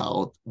freak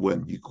out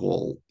when you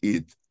call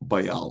it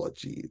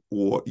biology,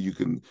 or you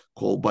can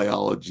call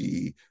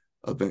biology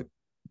the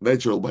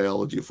natural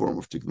biology a form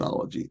of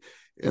technology,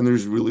 and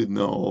there's really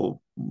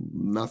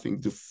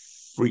nothing to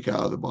freak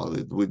out about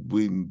it.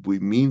 We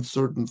mean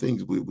certain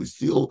things.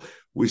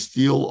 We're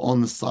still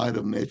on the side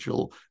of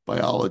natural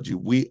biology.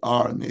 We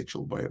are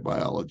natural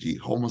biology.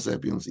 Homo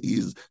sapiens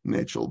is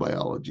natural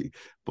biology,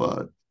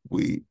 but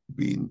we've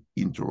been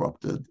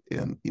interrupted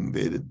and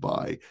invaded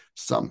by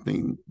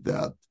something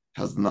that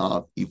has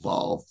not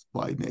evolved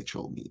by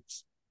natural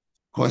means.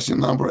 Question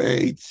number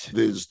 8.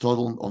 There's a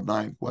total of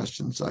 9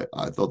 questions.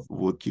 I thought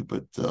we'll keep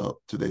it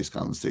today's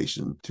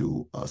conversation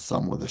to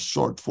somewhat a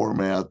short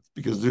format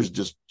because there's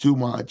just too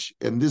much.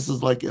 And this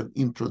is like an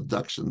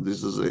introduction.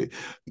 This is a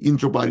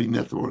Intra-Body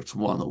Networks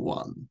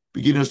 101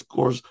 beginner's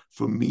course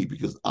for me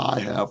because I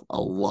have a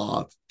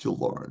lot to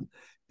learn.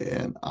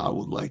 And I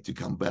would like to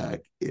come back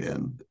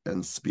and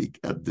speak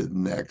at the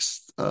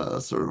next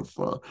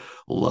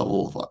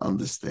level of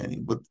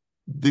understanding. But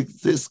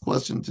this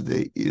question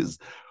today is,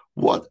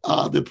 what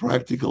are the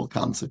practical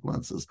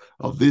consequences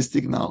of this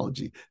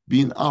technology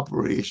being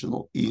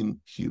operational in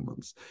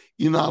humans?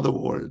 In other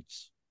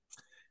words,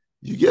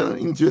 you get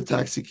into a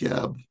taxi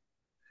cab,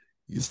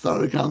 you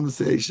start a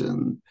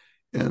conversation,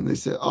 and they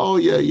say, "Oh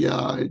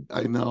yeah,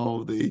 I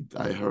know.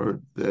 I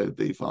heard that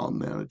they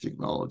found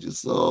nanotechnology.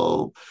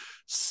 So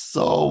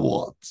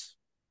what?"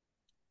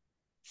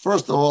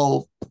 First of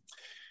all,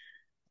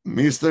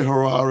 Mr.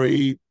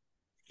 Harari,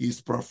 his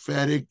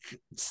prophetic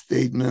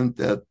statement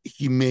that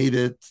he made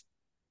it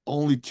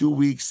only 2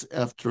 weeks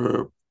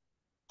after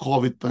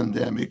COVID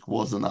pandemic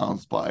was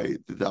announced by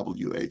the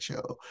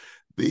WHO.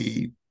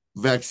 The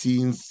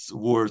vaccines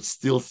were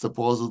still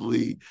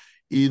supposedly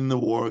in the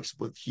works,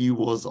 but he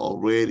was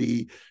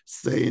already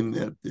saying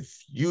that the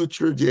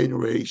future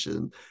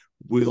generation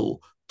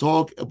will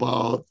talk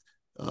about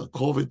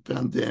COVID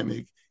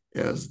pandemic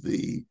as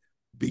the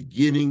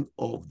beginning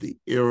of the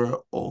era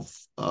of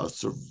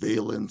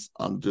surveillance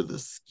under the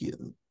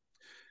skin.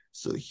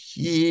 So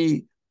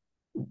he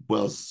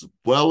was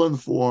well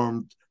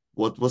informed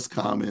what was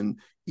coming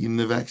in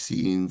the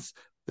vaccines,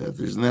 that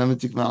there's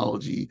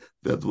nanotechnology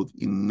that would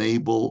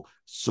enable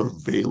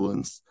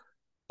surveillance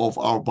of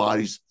our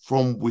bodies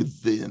from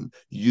within.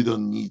 You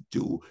don't need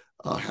to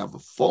have a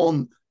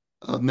phone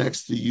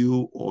next to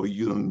you, or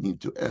you don't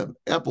need to have an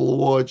Apple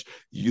Watch.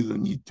 You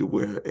don't need to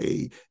wear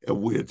a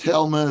weird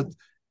helmet.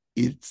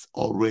 It's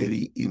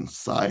already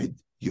inside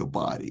your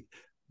body.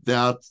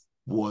 That's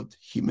what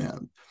he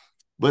meant.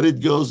 But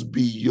it goes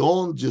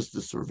beyond just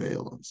the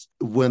surveillance.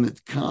 When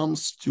it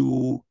comes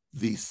to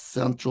the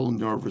central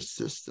nervous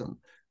system,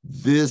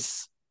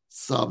 this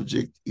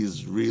subject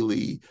is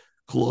really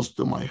close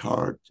to my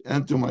heart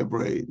and to my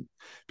brain,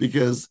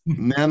 because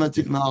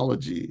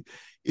nanotechnology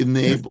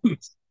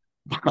enables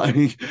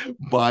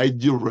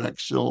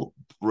bi-directional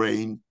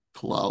brain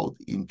cloud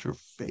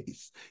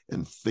interface.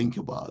 And think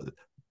about it,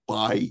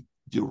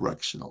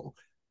 bi-directional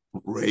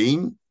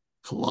brain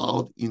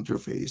cloud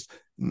interface,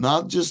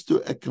 not just to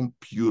a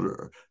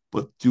computer,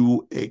 but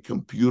to a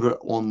computer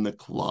on the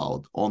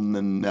cloud, on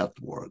the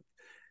network.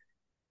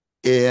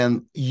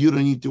 And you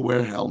don't need to wear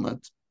a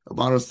helmet. A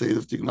modern state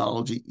of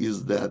technology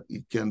is that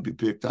it can be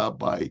picked up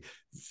by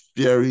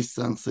very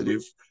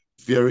sensitive,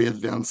 very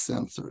advanced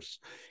sensors.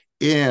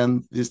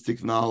 And this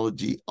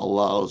technology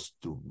allows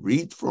to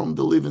read from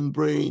the living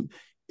brain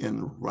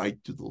and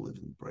write to the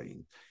living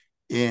brain.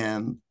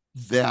 And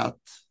that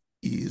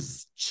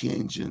is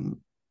changing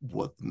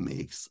what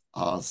makes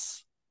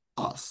us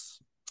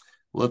us.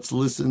 Let's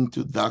listen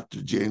to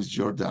Dr. James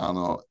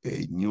Giordano,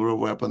 a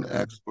neuroweapon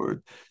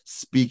expert,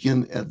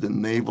 speaking at the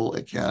Naval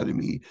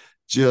Academy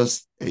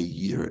just a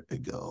year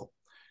ago.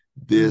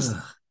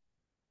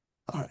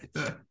 All right.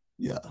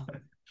 Yeah.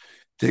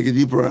 Take a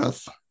deep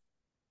breath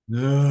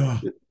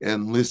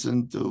and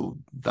listen to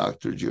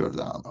Dr.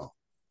 Giordano.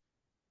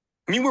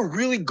 I mean, we're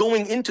really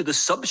going into the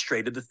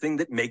substrate of the thing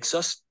that makes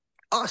us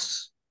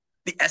us.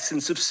 The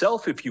essence of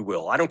self, if you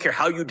will. I don't care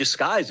how you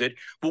disguise it.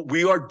 What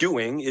we are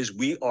doing is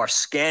we are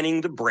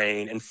scanning the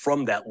brain, and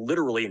from that,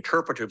 literally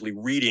interpretively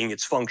reading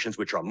its functions,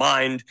 which are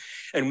mind,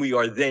 and we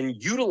are then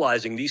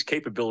utilizing these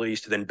capabilities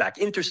to then back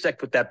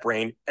intersect with that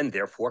brain and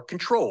therefore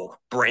control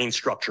brain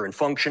structure and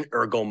function,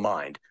 ergo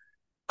mind.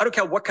 I don't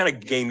care what kind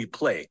of game you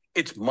play.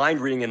 It's mind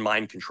reading and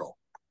mind control.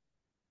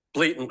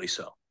 Blatantly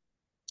so.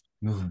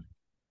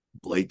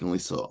 Blatantly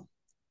so.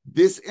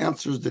 This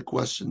answers the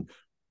question,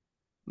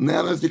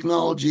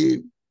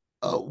 nanotechnology,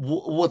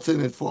 what's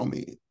in it for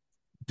me?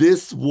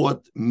 This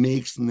what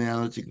makes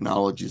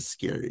nanotechnology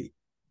scary.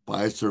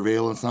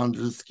 Biosurveillance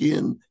under the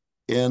skin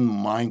and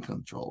mind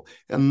control.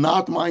 And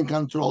not mind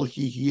control,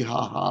 hee hee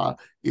ha ha.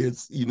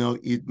 It's,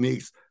 it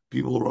makes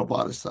people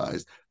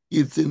roboticized.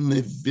 It's in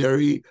a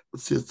very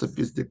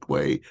sophisticated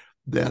way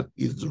that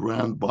is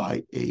run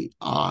by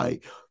AI.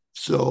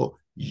 So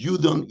you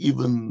don't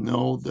even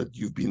know that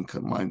you've been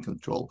mind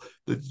controlled,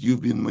 that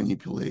you've been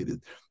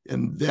manipulated.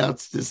 And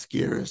that's the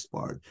scariest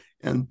part.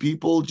 And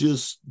people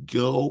just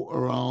go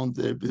around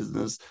their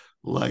business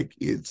like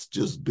it's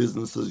just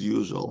business as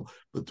usual.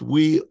 But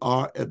we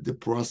are at the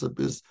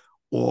precipice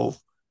of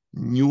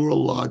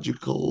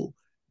neurological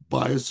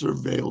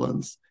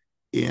biosurveillance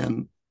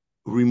and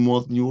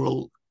remote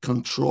neural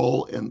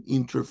control and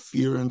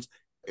interference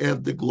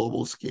at the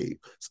global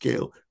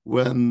scale.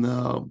 When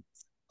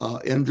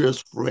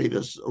Andreas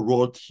Freitas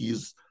wrote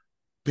his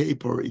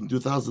paper in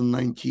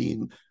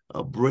 2019,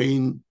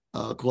 Brain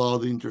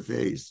Cloud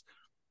Interface,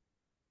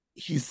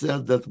 he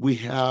said that we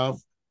have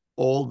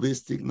all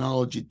this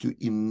technology to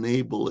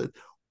enable it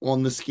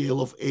on the scale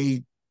of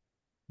 8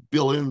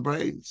 billion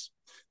brains,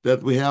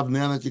 that we have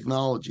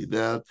nanotechnology,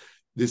 that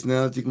this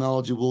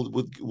nanotechnology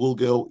will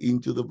go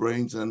into the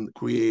brains and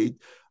create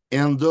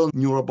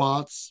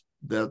endoneurobots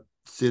that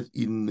sit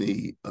in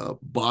the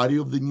body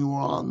of the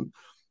neuron,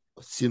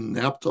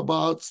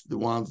 synaptobots, the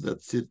ones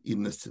that sit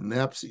in the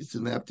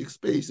synaptic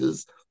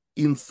spaces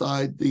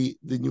inside the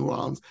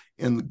neurons,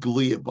 and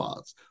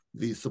gliobots,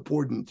 the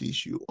supporting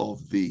tissue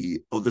of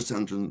the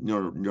central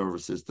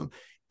nervous system.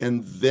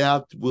 And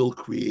that will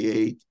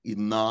create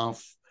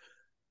enough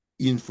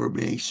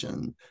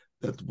information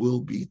that will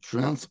be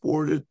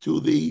transported to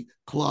the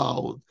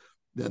cloud.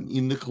 Then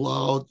in the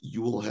cloud,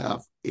 you will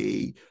have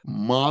a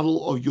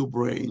model of your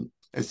brain,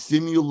 a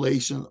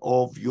simulation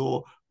of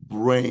your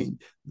brain,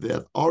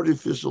 that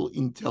artificial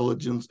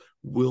intelligence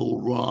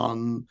will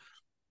run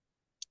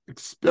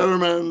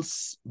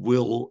experiments,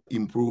 will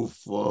improve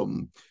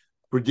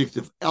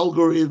predictive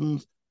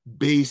algorithms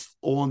based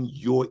on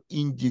your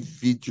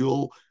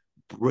individual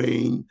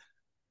brain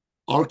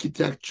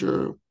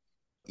architecture,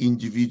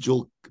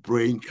 individual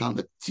brain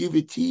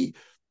connectivity.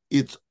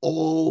 It's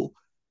all,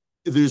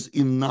 there's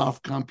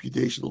enough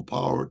computational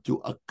power to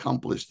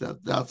accomplish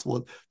that. That's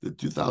what the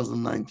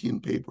 2019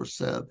 paper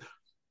said.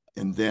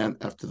 And then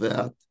after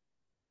that,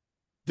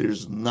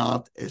 there's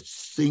not a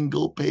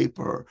single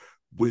paper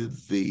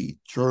with the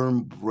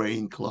term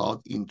brain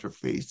cloud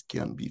interface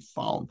can be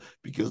found,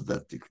 because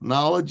that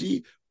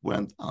technology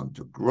went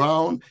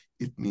underground.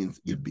 It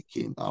means it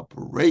became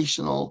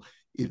operational.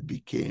 It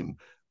became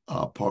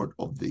part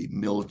of the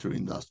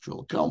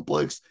military-industrial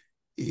complex.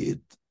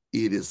 It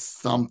is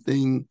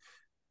something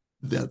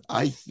that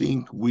I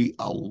think we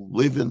are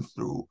living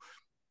through,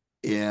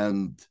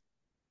 and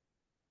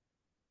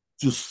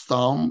to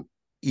some,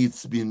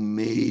 it's been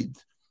made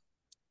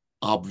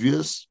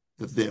obvious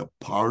that they're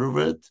part of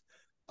it.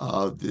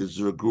 There's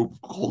a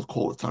group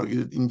called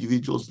targeted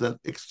individuals that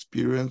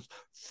experience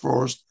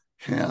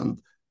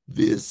firsthand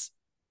this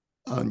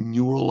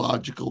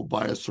neurological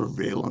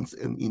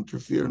biosurveillance and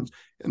interference.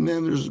 And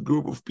then there's a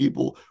group of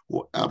people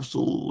who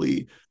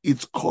absolutely,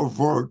 it's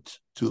covert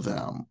to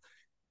them.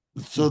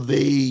 So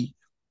they've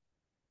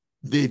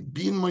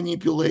been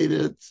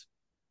manipulated,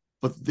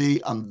 but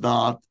they are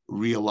not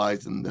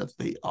realizing that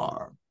they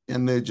are.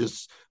 And they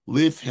just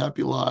live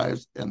happy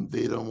lives, and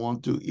they don't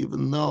want to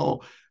even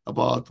know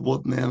about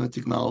what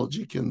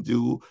nanotechnology can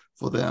do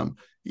for them.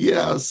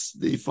 Yes,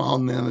 they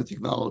found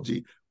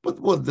nanotechnology, but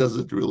what does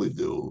it really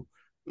do?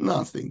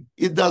 Nothing.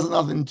 It does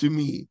nothing to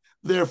me.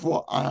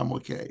 Therefore, I am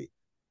okay.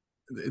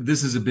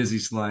 This is a busy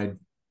slide.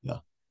 Yeah.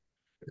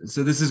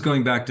 So this is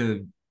going back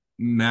to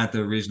Matt,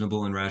 the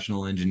reasonable and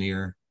rational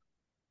engineer.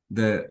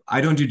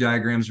 I don't do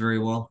diagrams very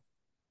well,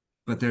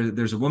 but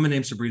there's a woman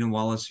named Sabrina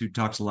Wallace who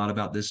talks a lot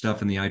about this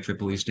stuff in the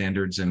IEEE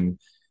standards and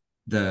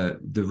the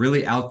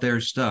really out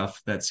there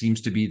stuff that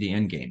seems to be the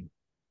end game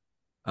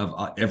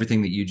of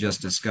everything that you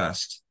just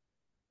discussed.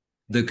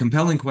 The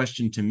compelling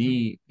question to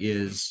me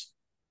is,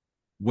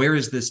 where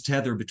is this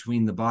tether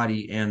between the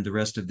body and the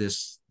rest of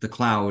this, the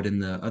cloud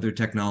and the other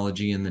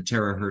technology and the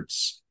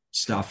terahertz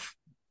stuff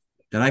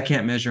that I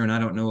can't measure and I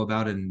don't know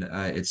about, and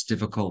it's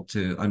difficult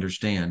to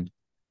understand.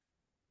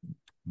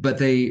 But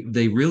they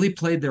really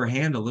played their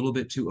hand a little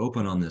bit too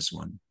open on this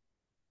one.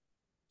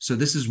 So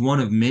this is one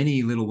of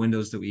many little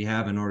windows that we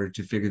have in order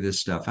to figure this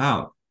stuff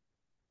out.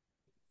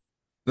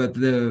 But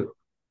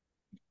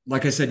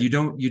like I said, you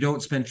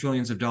don't spend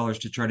trillions of dollars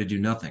to try to do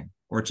nothing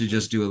or to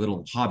just do a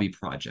little hobby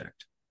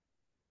project.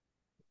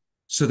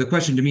 So the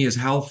question to me is,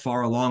 how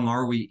far along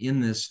are we in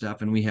this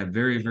stuff? And we have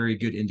very, very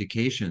good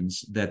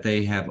indications that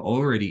they have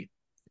already,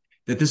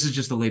 that this is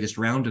just the latest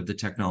round of the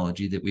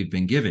technology that we've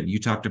been given.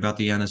 You talked about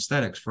the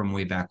anesthetics from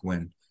way back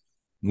when.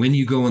 When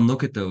you go and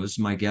look at those,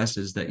 my guess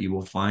is that you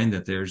will find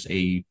that there's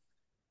a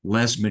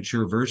less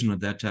mature version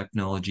of that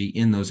technology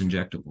in those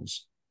injectables.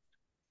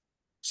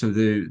 So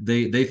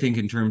they think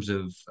in terms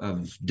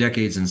of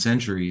decades and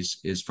centuries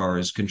as far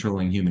as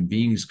controlling human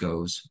beings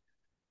goes.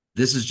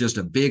 This is just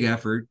a big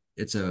effort.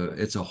 It's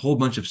a whole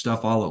bunch of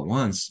stuff all at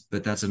once,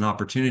 but that's an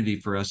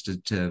opportunity for us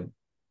to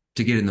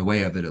get in the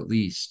way of it at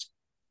least.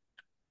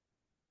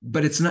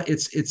 But it's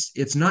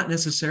not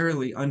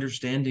necessarily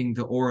understanding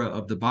the aura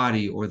of the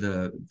body or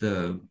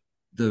the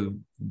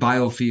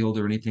biofield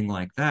or anything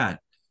like that.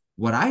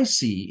 What I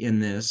see in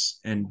this,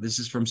 and this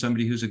is from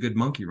somebody who's a good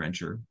monkey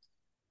wrencher,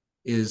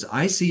 is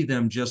I see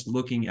them just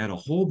looking at a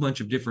whole bunch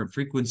of different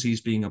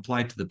frequencies being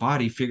applied to the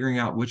body, figuring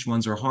out which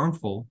ones are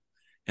harmful,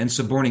 and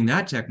suborning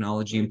that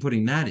technology and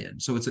putting that in.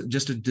 So it's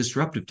just a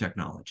disruptive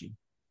technology.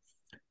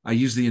 I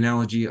use the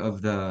analogy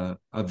of the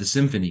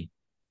symphony.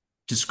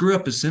 To screw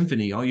up a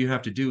symphony, all you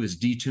have to do is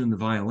detune the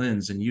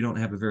violins, and you don't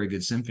have a very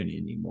good symphony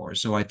anymore.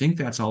 So I think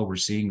that's all we're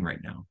seeing right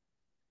now.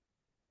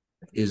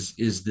 Is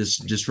this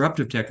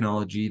disruptive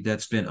technology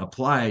that's been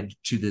applied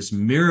to this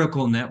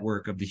miracle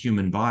network of the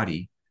human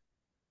body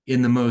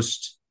in the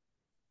most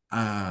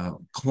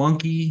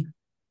clunky,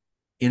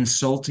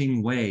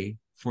 insulting way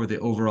for the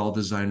overall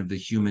design of the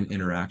human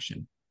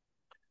interaction.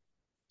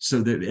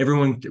 So that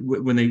everyone,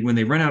 when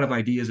they run out of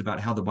ideas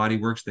about how the body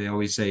works, they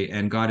always say,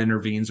 and God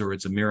intervenes, or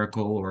it's a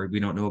miracle, or we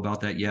don't know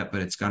about that yet,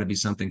 but it's got to be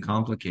something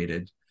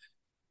complicated.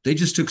 They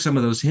just took some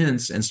of those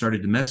hints and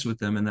started to mess with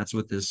them, and that's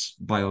what this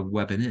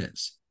bioweapon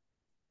is.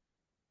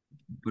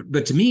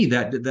 But to me,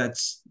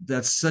 that's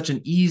such an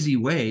easy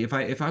way. If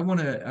I want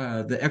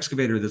to, the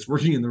excavator that's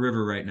working in the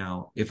river right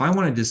now, if I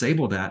want to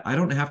disable that, I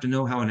don't have to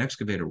know how an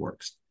excavator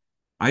works.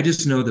 I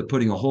just know that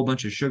putting a whole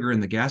bunch of sugar in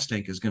the gas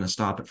tank is going to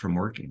stop it from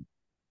working.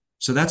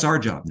 So that's our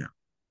job now,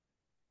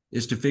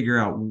 is to figure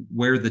out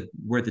where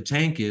the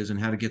tank is and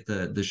how to get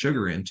the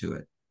sugar into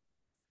it.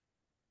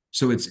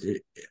 So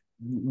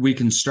we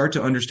can start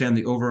to understand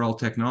the overall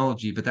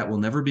technology, but that will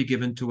never be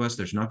given to us.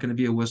 There's not going to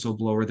be a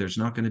whistleblower. There's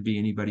not going to be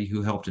anybody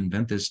who helped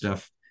invent this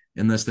stuff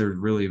unless they're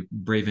really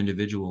brave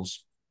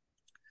individuals.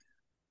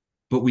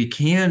 But we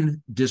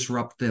can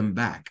disrupt them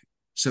back.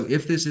 So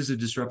if this is a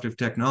disruptive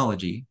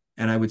technology,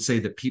 and I would say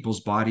that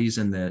people's bodies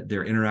and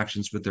their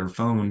interactions with their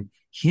phone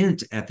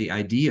hint at the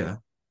idea,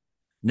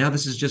 now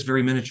this is just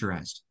very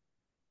miniaturized.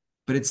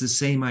 But it's the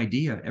same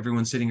idea.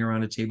 Everyone sitting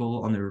around a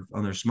table on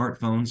their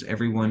smartphones,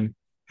 everyone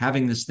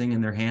having this thing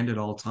in their hand at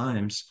all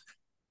times.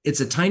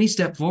 It's a tiny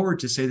step forward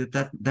to say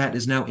that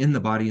is now in the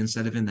body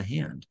instead of in the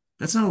hand.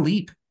 That's not a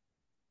leap.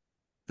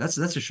 That's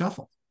a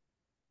shuffle.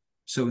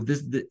 So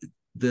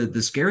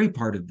the scary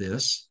part of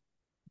this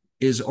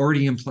is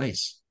already in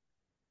place.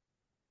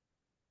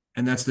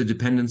 And that's the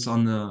dependence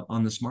on the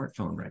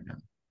smartphone right now.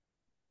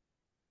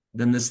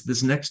 Then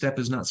this next step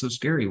is not so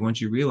scary once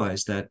you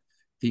realize that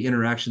the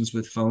interactions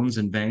with phones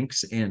and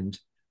banks and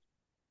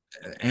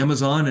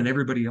Amazon and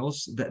everybody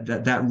else,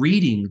 that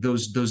reading,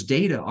 those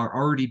data are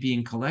already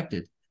being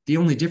collected. The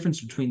only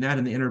difference between that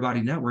and the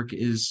Intra-Body network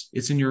is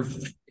it's in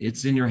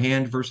your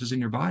hand versus in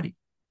your body.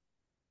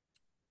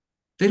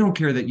 They don't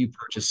care that you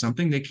purchased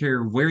something. They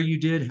care where you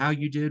did, how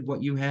you did,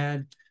 what you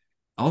had.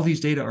 All these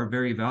data are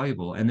very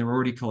valuable, and they're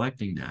already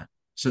collecting that.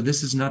 So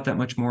this is not that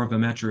much more of a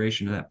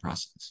maturation of that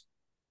process.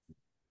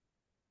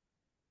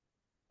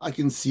 I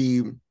can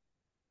see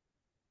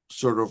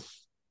sort of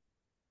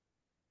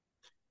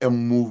a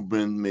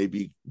movement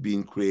maybe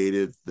being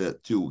created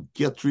that to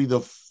get rid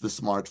of the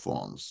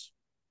smartphones,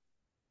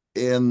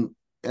 and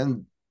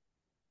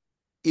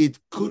it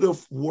could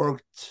have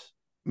worked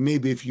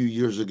maybe a few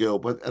years ago,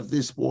 but at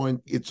this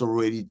point it's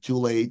already too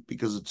late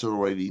because it's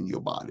already in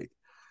your body.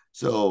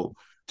 So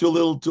too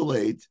little, too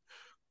late.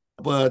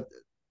 But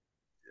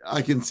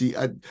I can see.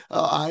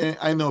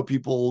 I know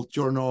people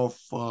turn off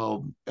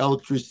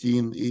electricity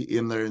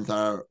in their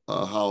entire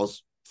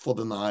house for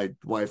the night,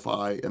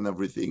 Wi-Fi and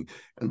everything,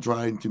 and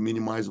trying to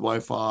minimize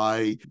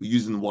Wi-Fi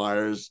using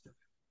wires.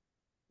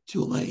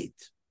 Too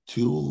late.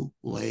 Too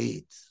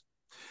late.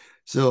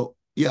 So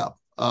yeah,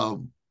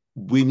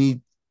 we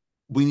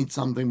need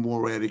something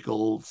more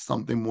radical,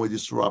 something more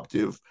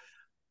disruptive.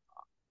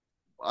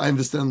 I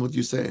understand what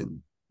you're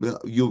saying.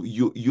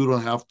 You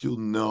don't have to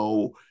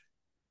know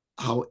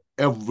how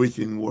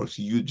everything works.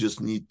 You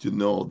just need to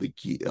know the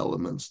key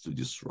elements to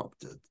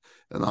disrupt it,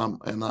 and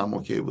I'm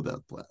okay with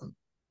that plan.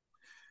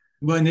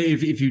 Well, and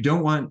if you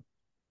don't want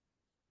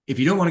to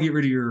get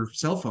rid of your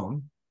cell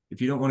phone,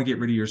 if you don't want to get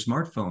rid of your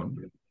smartphone,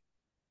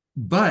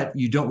 but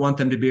you don't want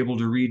them to be able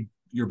to read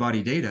your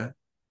body data,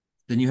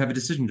 then you have a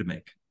decision to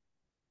make.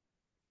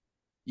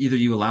 Either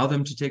you allow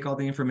them to take all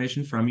the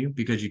information from you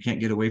because you can't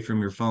get away from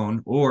your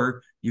phone,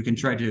 or you can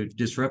try to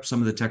disrupt some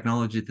of the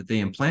technology that they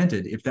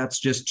implanted if that's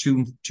just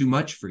too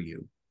much for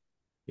you.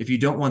 If you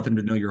don't want them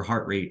to know your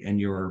heart rate and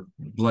your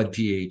blood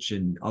pH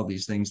and all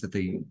these things that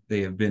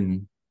they have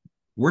been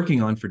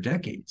working on for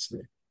decades,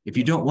 if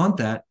you don't want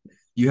that,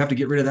 you have to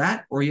get rid of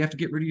that, or you have to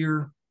get rid of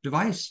your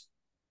device.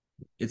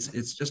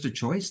 It's just a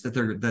choice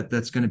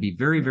that's going to be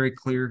very, very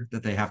clear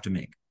that they have to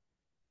make.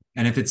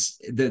 And if it's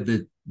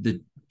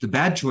the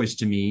bad choice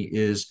to me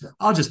is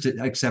I'll just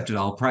accept it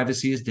all.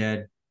 Privacy is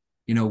dead.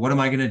 What am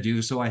I going to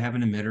do? So I have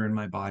an emitter in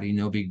my body.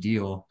 No big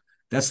deal.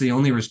 That's the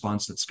only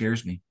response that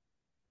scares me.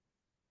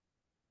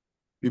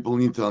 People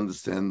need to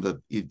understand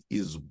that it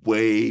is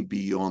way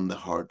beyond the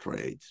heart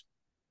rate.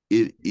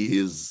 It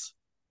is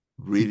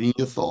reading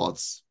your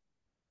thoughts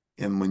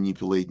and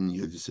manipulating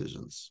your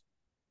decisions.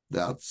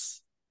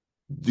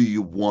 Do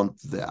you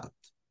want that?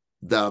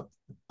 That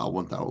I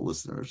want our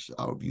listeners,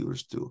 our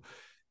viewers to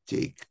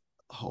take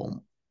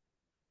home.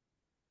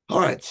 All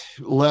right,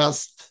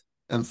 last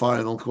and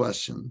final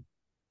question.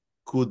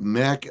 Could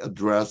Mac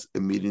address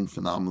emitting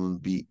phenomenon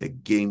be a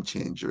game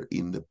changer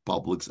in the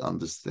public's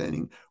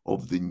understanding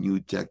of the new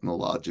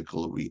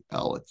technological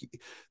reality?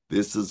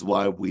 This is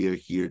why we are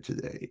here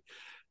today,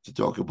 to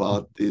talk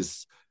about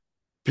this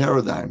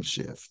paradigm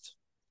shift.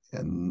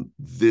 And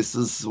this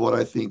is what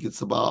I think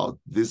it's about.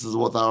 This is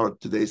what our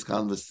today's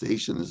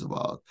conversation is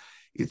about.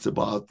 It's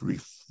about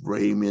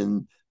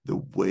reframing the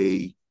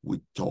way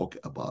we talk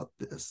about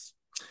this.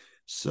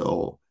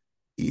 So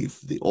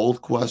if the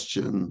old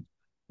question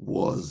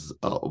was,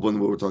 when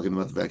we were talking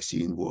about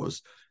vaccine,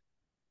 was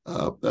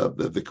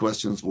the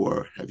questions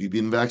were, have you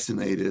been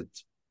vaccinated?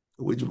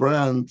 Which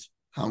brand?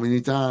 How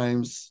many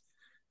times?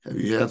 Have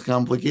you had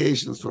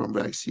complications from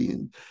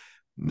vaccine?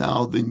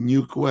 Now the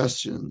new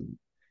question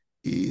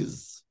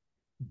is,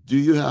 do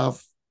you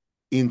have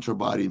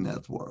intra-body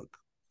network,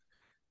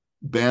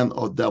 band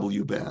or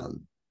W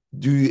band?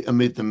 Do you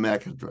emit the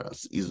MAC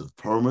address? Is it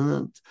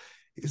permanent?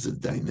 Is it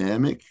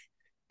dynamic?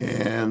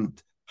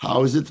 And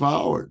how is it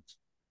powered?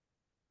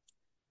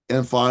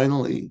 And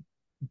finally,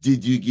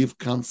 did you give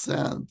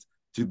consent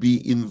to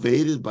be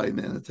invaded by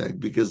nanotech?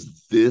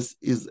 Because this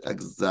is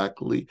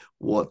exactly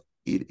what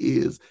it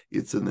is.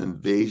 It's an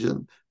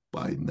invasion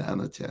by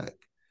nanotech.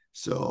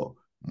 So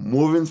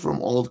moving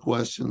from old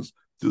questions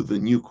to the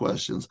new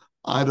questions,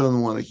 I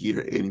don't want to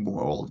hear any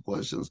more old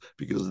questions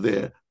because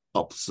they're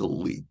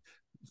obsolete.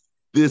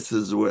 This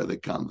is where the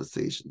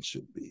conversation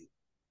should be.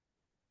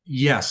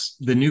 Yes,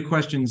 the new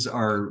questions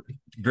are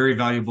very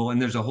valuable,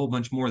 and there's a whole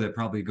bunch more that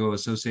probably go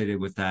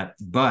associated with that,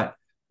 but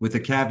with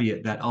the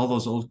caveat that all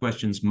those old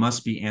questions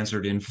must be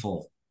answered in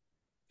full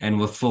and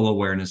with full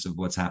awareness of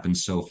what's happened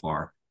so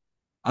far.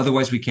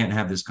 Otherwise, we can't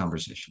have this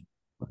conversation.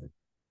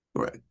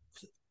 Right.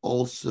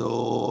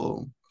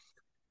 Also,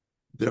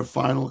 their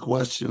final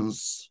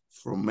questions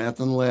from Matt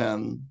and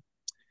Len,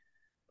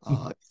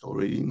 it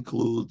already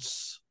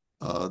includes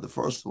the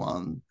first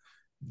one.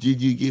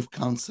 Did you give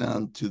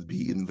consent to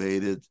be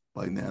invaded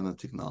by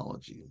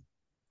nanotechnology?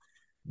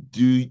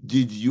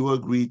 Did you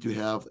agree to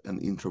have an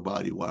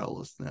intra-body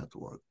wireless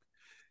network?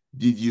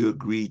 Did you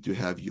agree to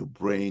have your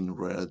brain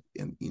read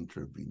and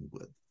intervened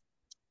with?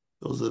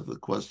 Those are the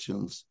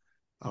questions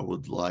I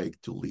would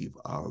like to leave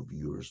our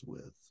viewers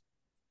with.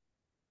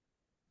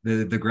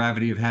 The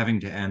gravity of having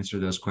to answer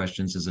those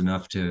questions is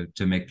enough to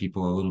make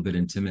people a little bit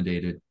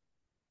intimidated.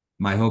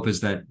 My hope is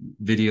that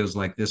videos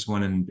like this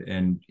one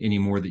and any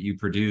more that you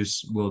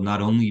produce will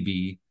not only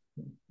be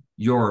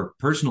your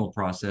personal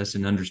process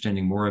in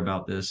understanding more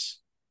about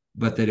this,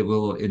 but that it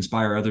will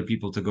inspire other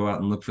people to go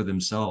out and look for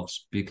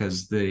themselves,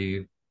 because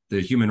the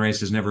human race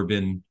has never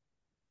been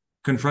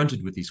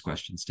confronted with these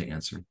questions to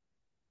answer.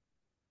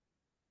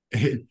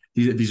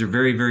 These are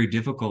very, very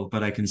difficult,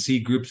 but I can see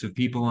groups of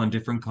people on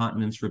different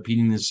continents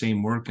repeating the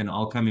same work and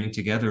all coming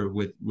together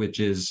with, which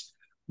is,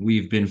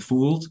 we've been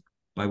fooled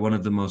by one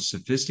of the most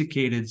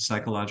sophisticated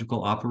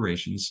psychological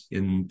operations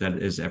in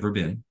that has ever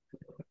been.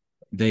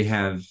 They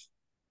have,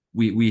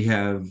 we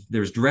have,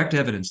 there's direct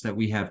evidence that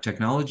we have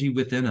technology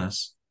within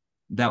us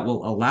that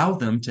will allow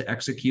them to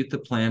execute the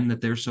plan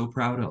that they're so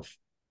proud of.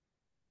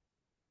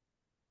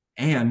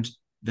 And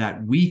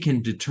that we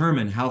can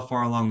determine how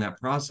far along that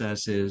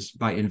process is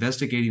by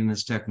investigating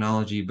this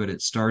technology, but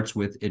it starts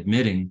with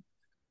admitting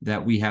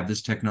that we have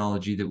this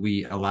technology that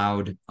we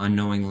allowed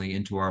unknowingly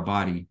into our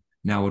body.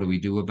 Now, what do we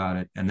do about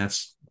it? And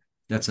that's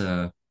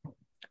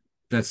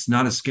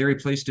not a scary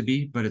place to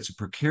be, but it's a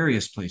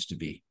precarious place to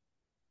be.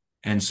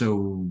 And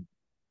so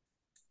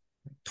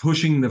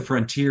pushing the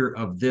frontier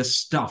of this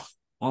stuff,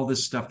 all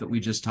this stuff that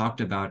we just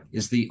talked about,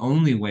 is the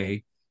only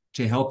way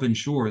to help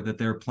ensure that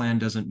their plan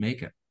doesn't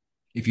make it.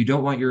 If you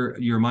don't want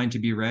your mind to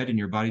be read and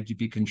your body to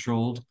be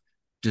controlled,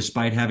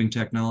 despite having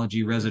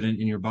technology resident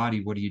in your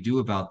body, what do you do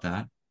about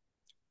that?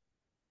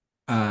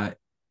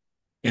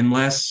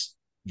 Unless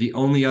the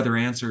only other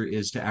answer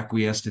is to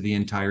acquiesce to the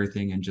entire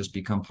thing and just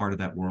become part of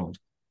that world.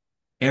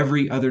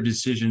 Every other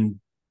decision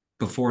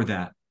before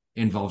that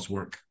involves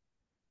work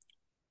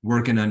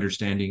and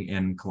understanding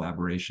and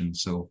collaboration.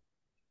 So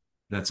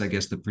that's, I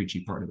guess, the preachy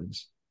part of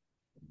this.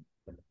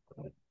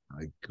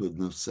 I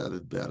couldn't have said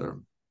it better.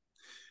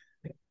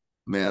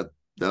 Matt,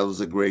 that was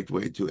a great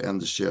way to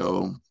end the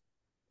show.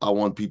 I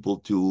want people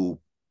to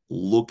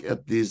look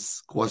at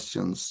these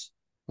questions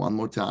one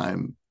more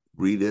time,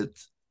 read it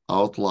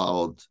out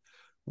loud,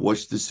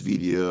 watch this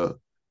video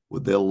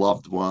with their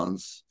loved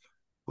ones,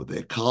 with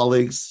their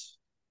colleagues.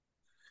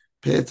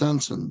 Pay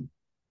attention,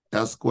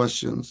 ask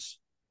questions,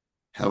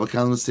 have a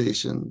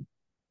conversation.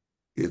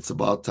 It's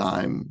about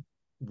time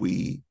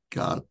we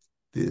got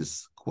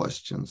these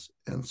questions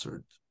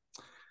answered.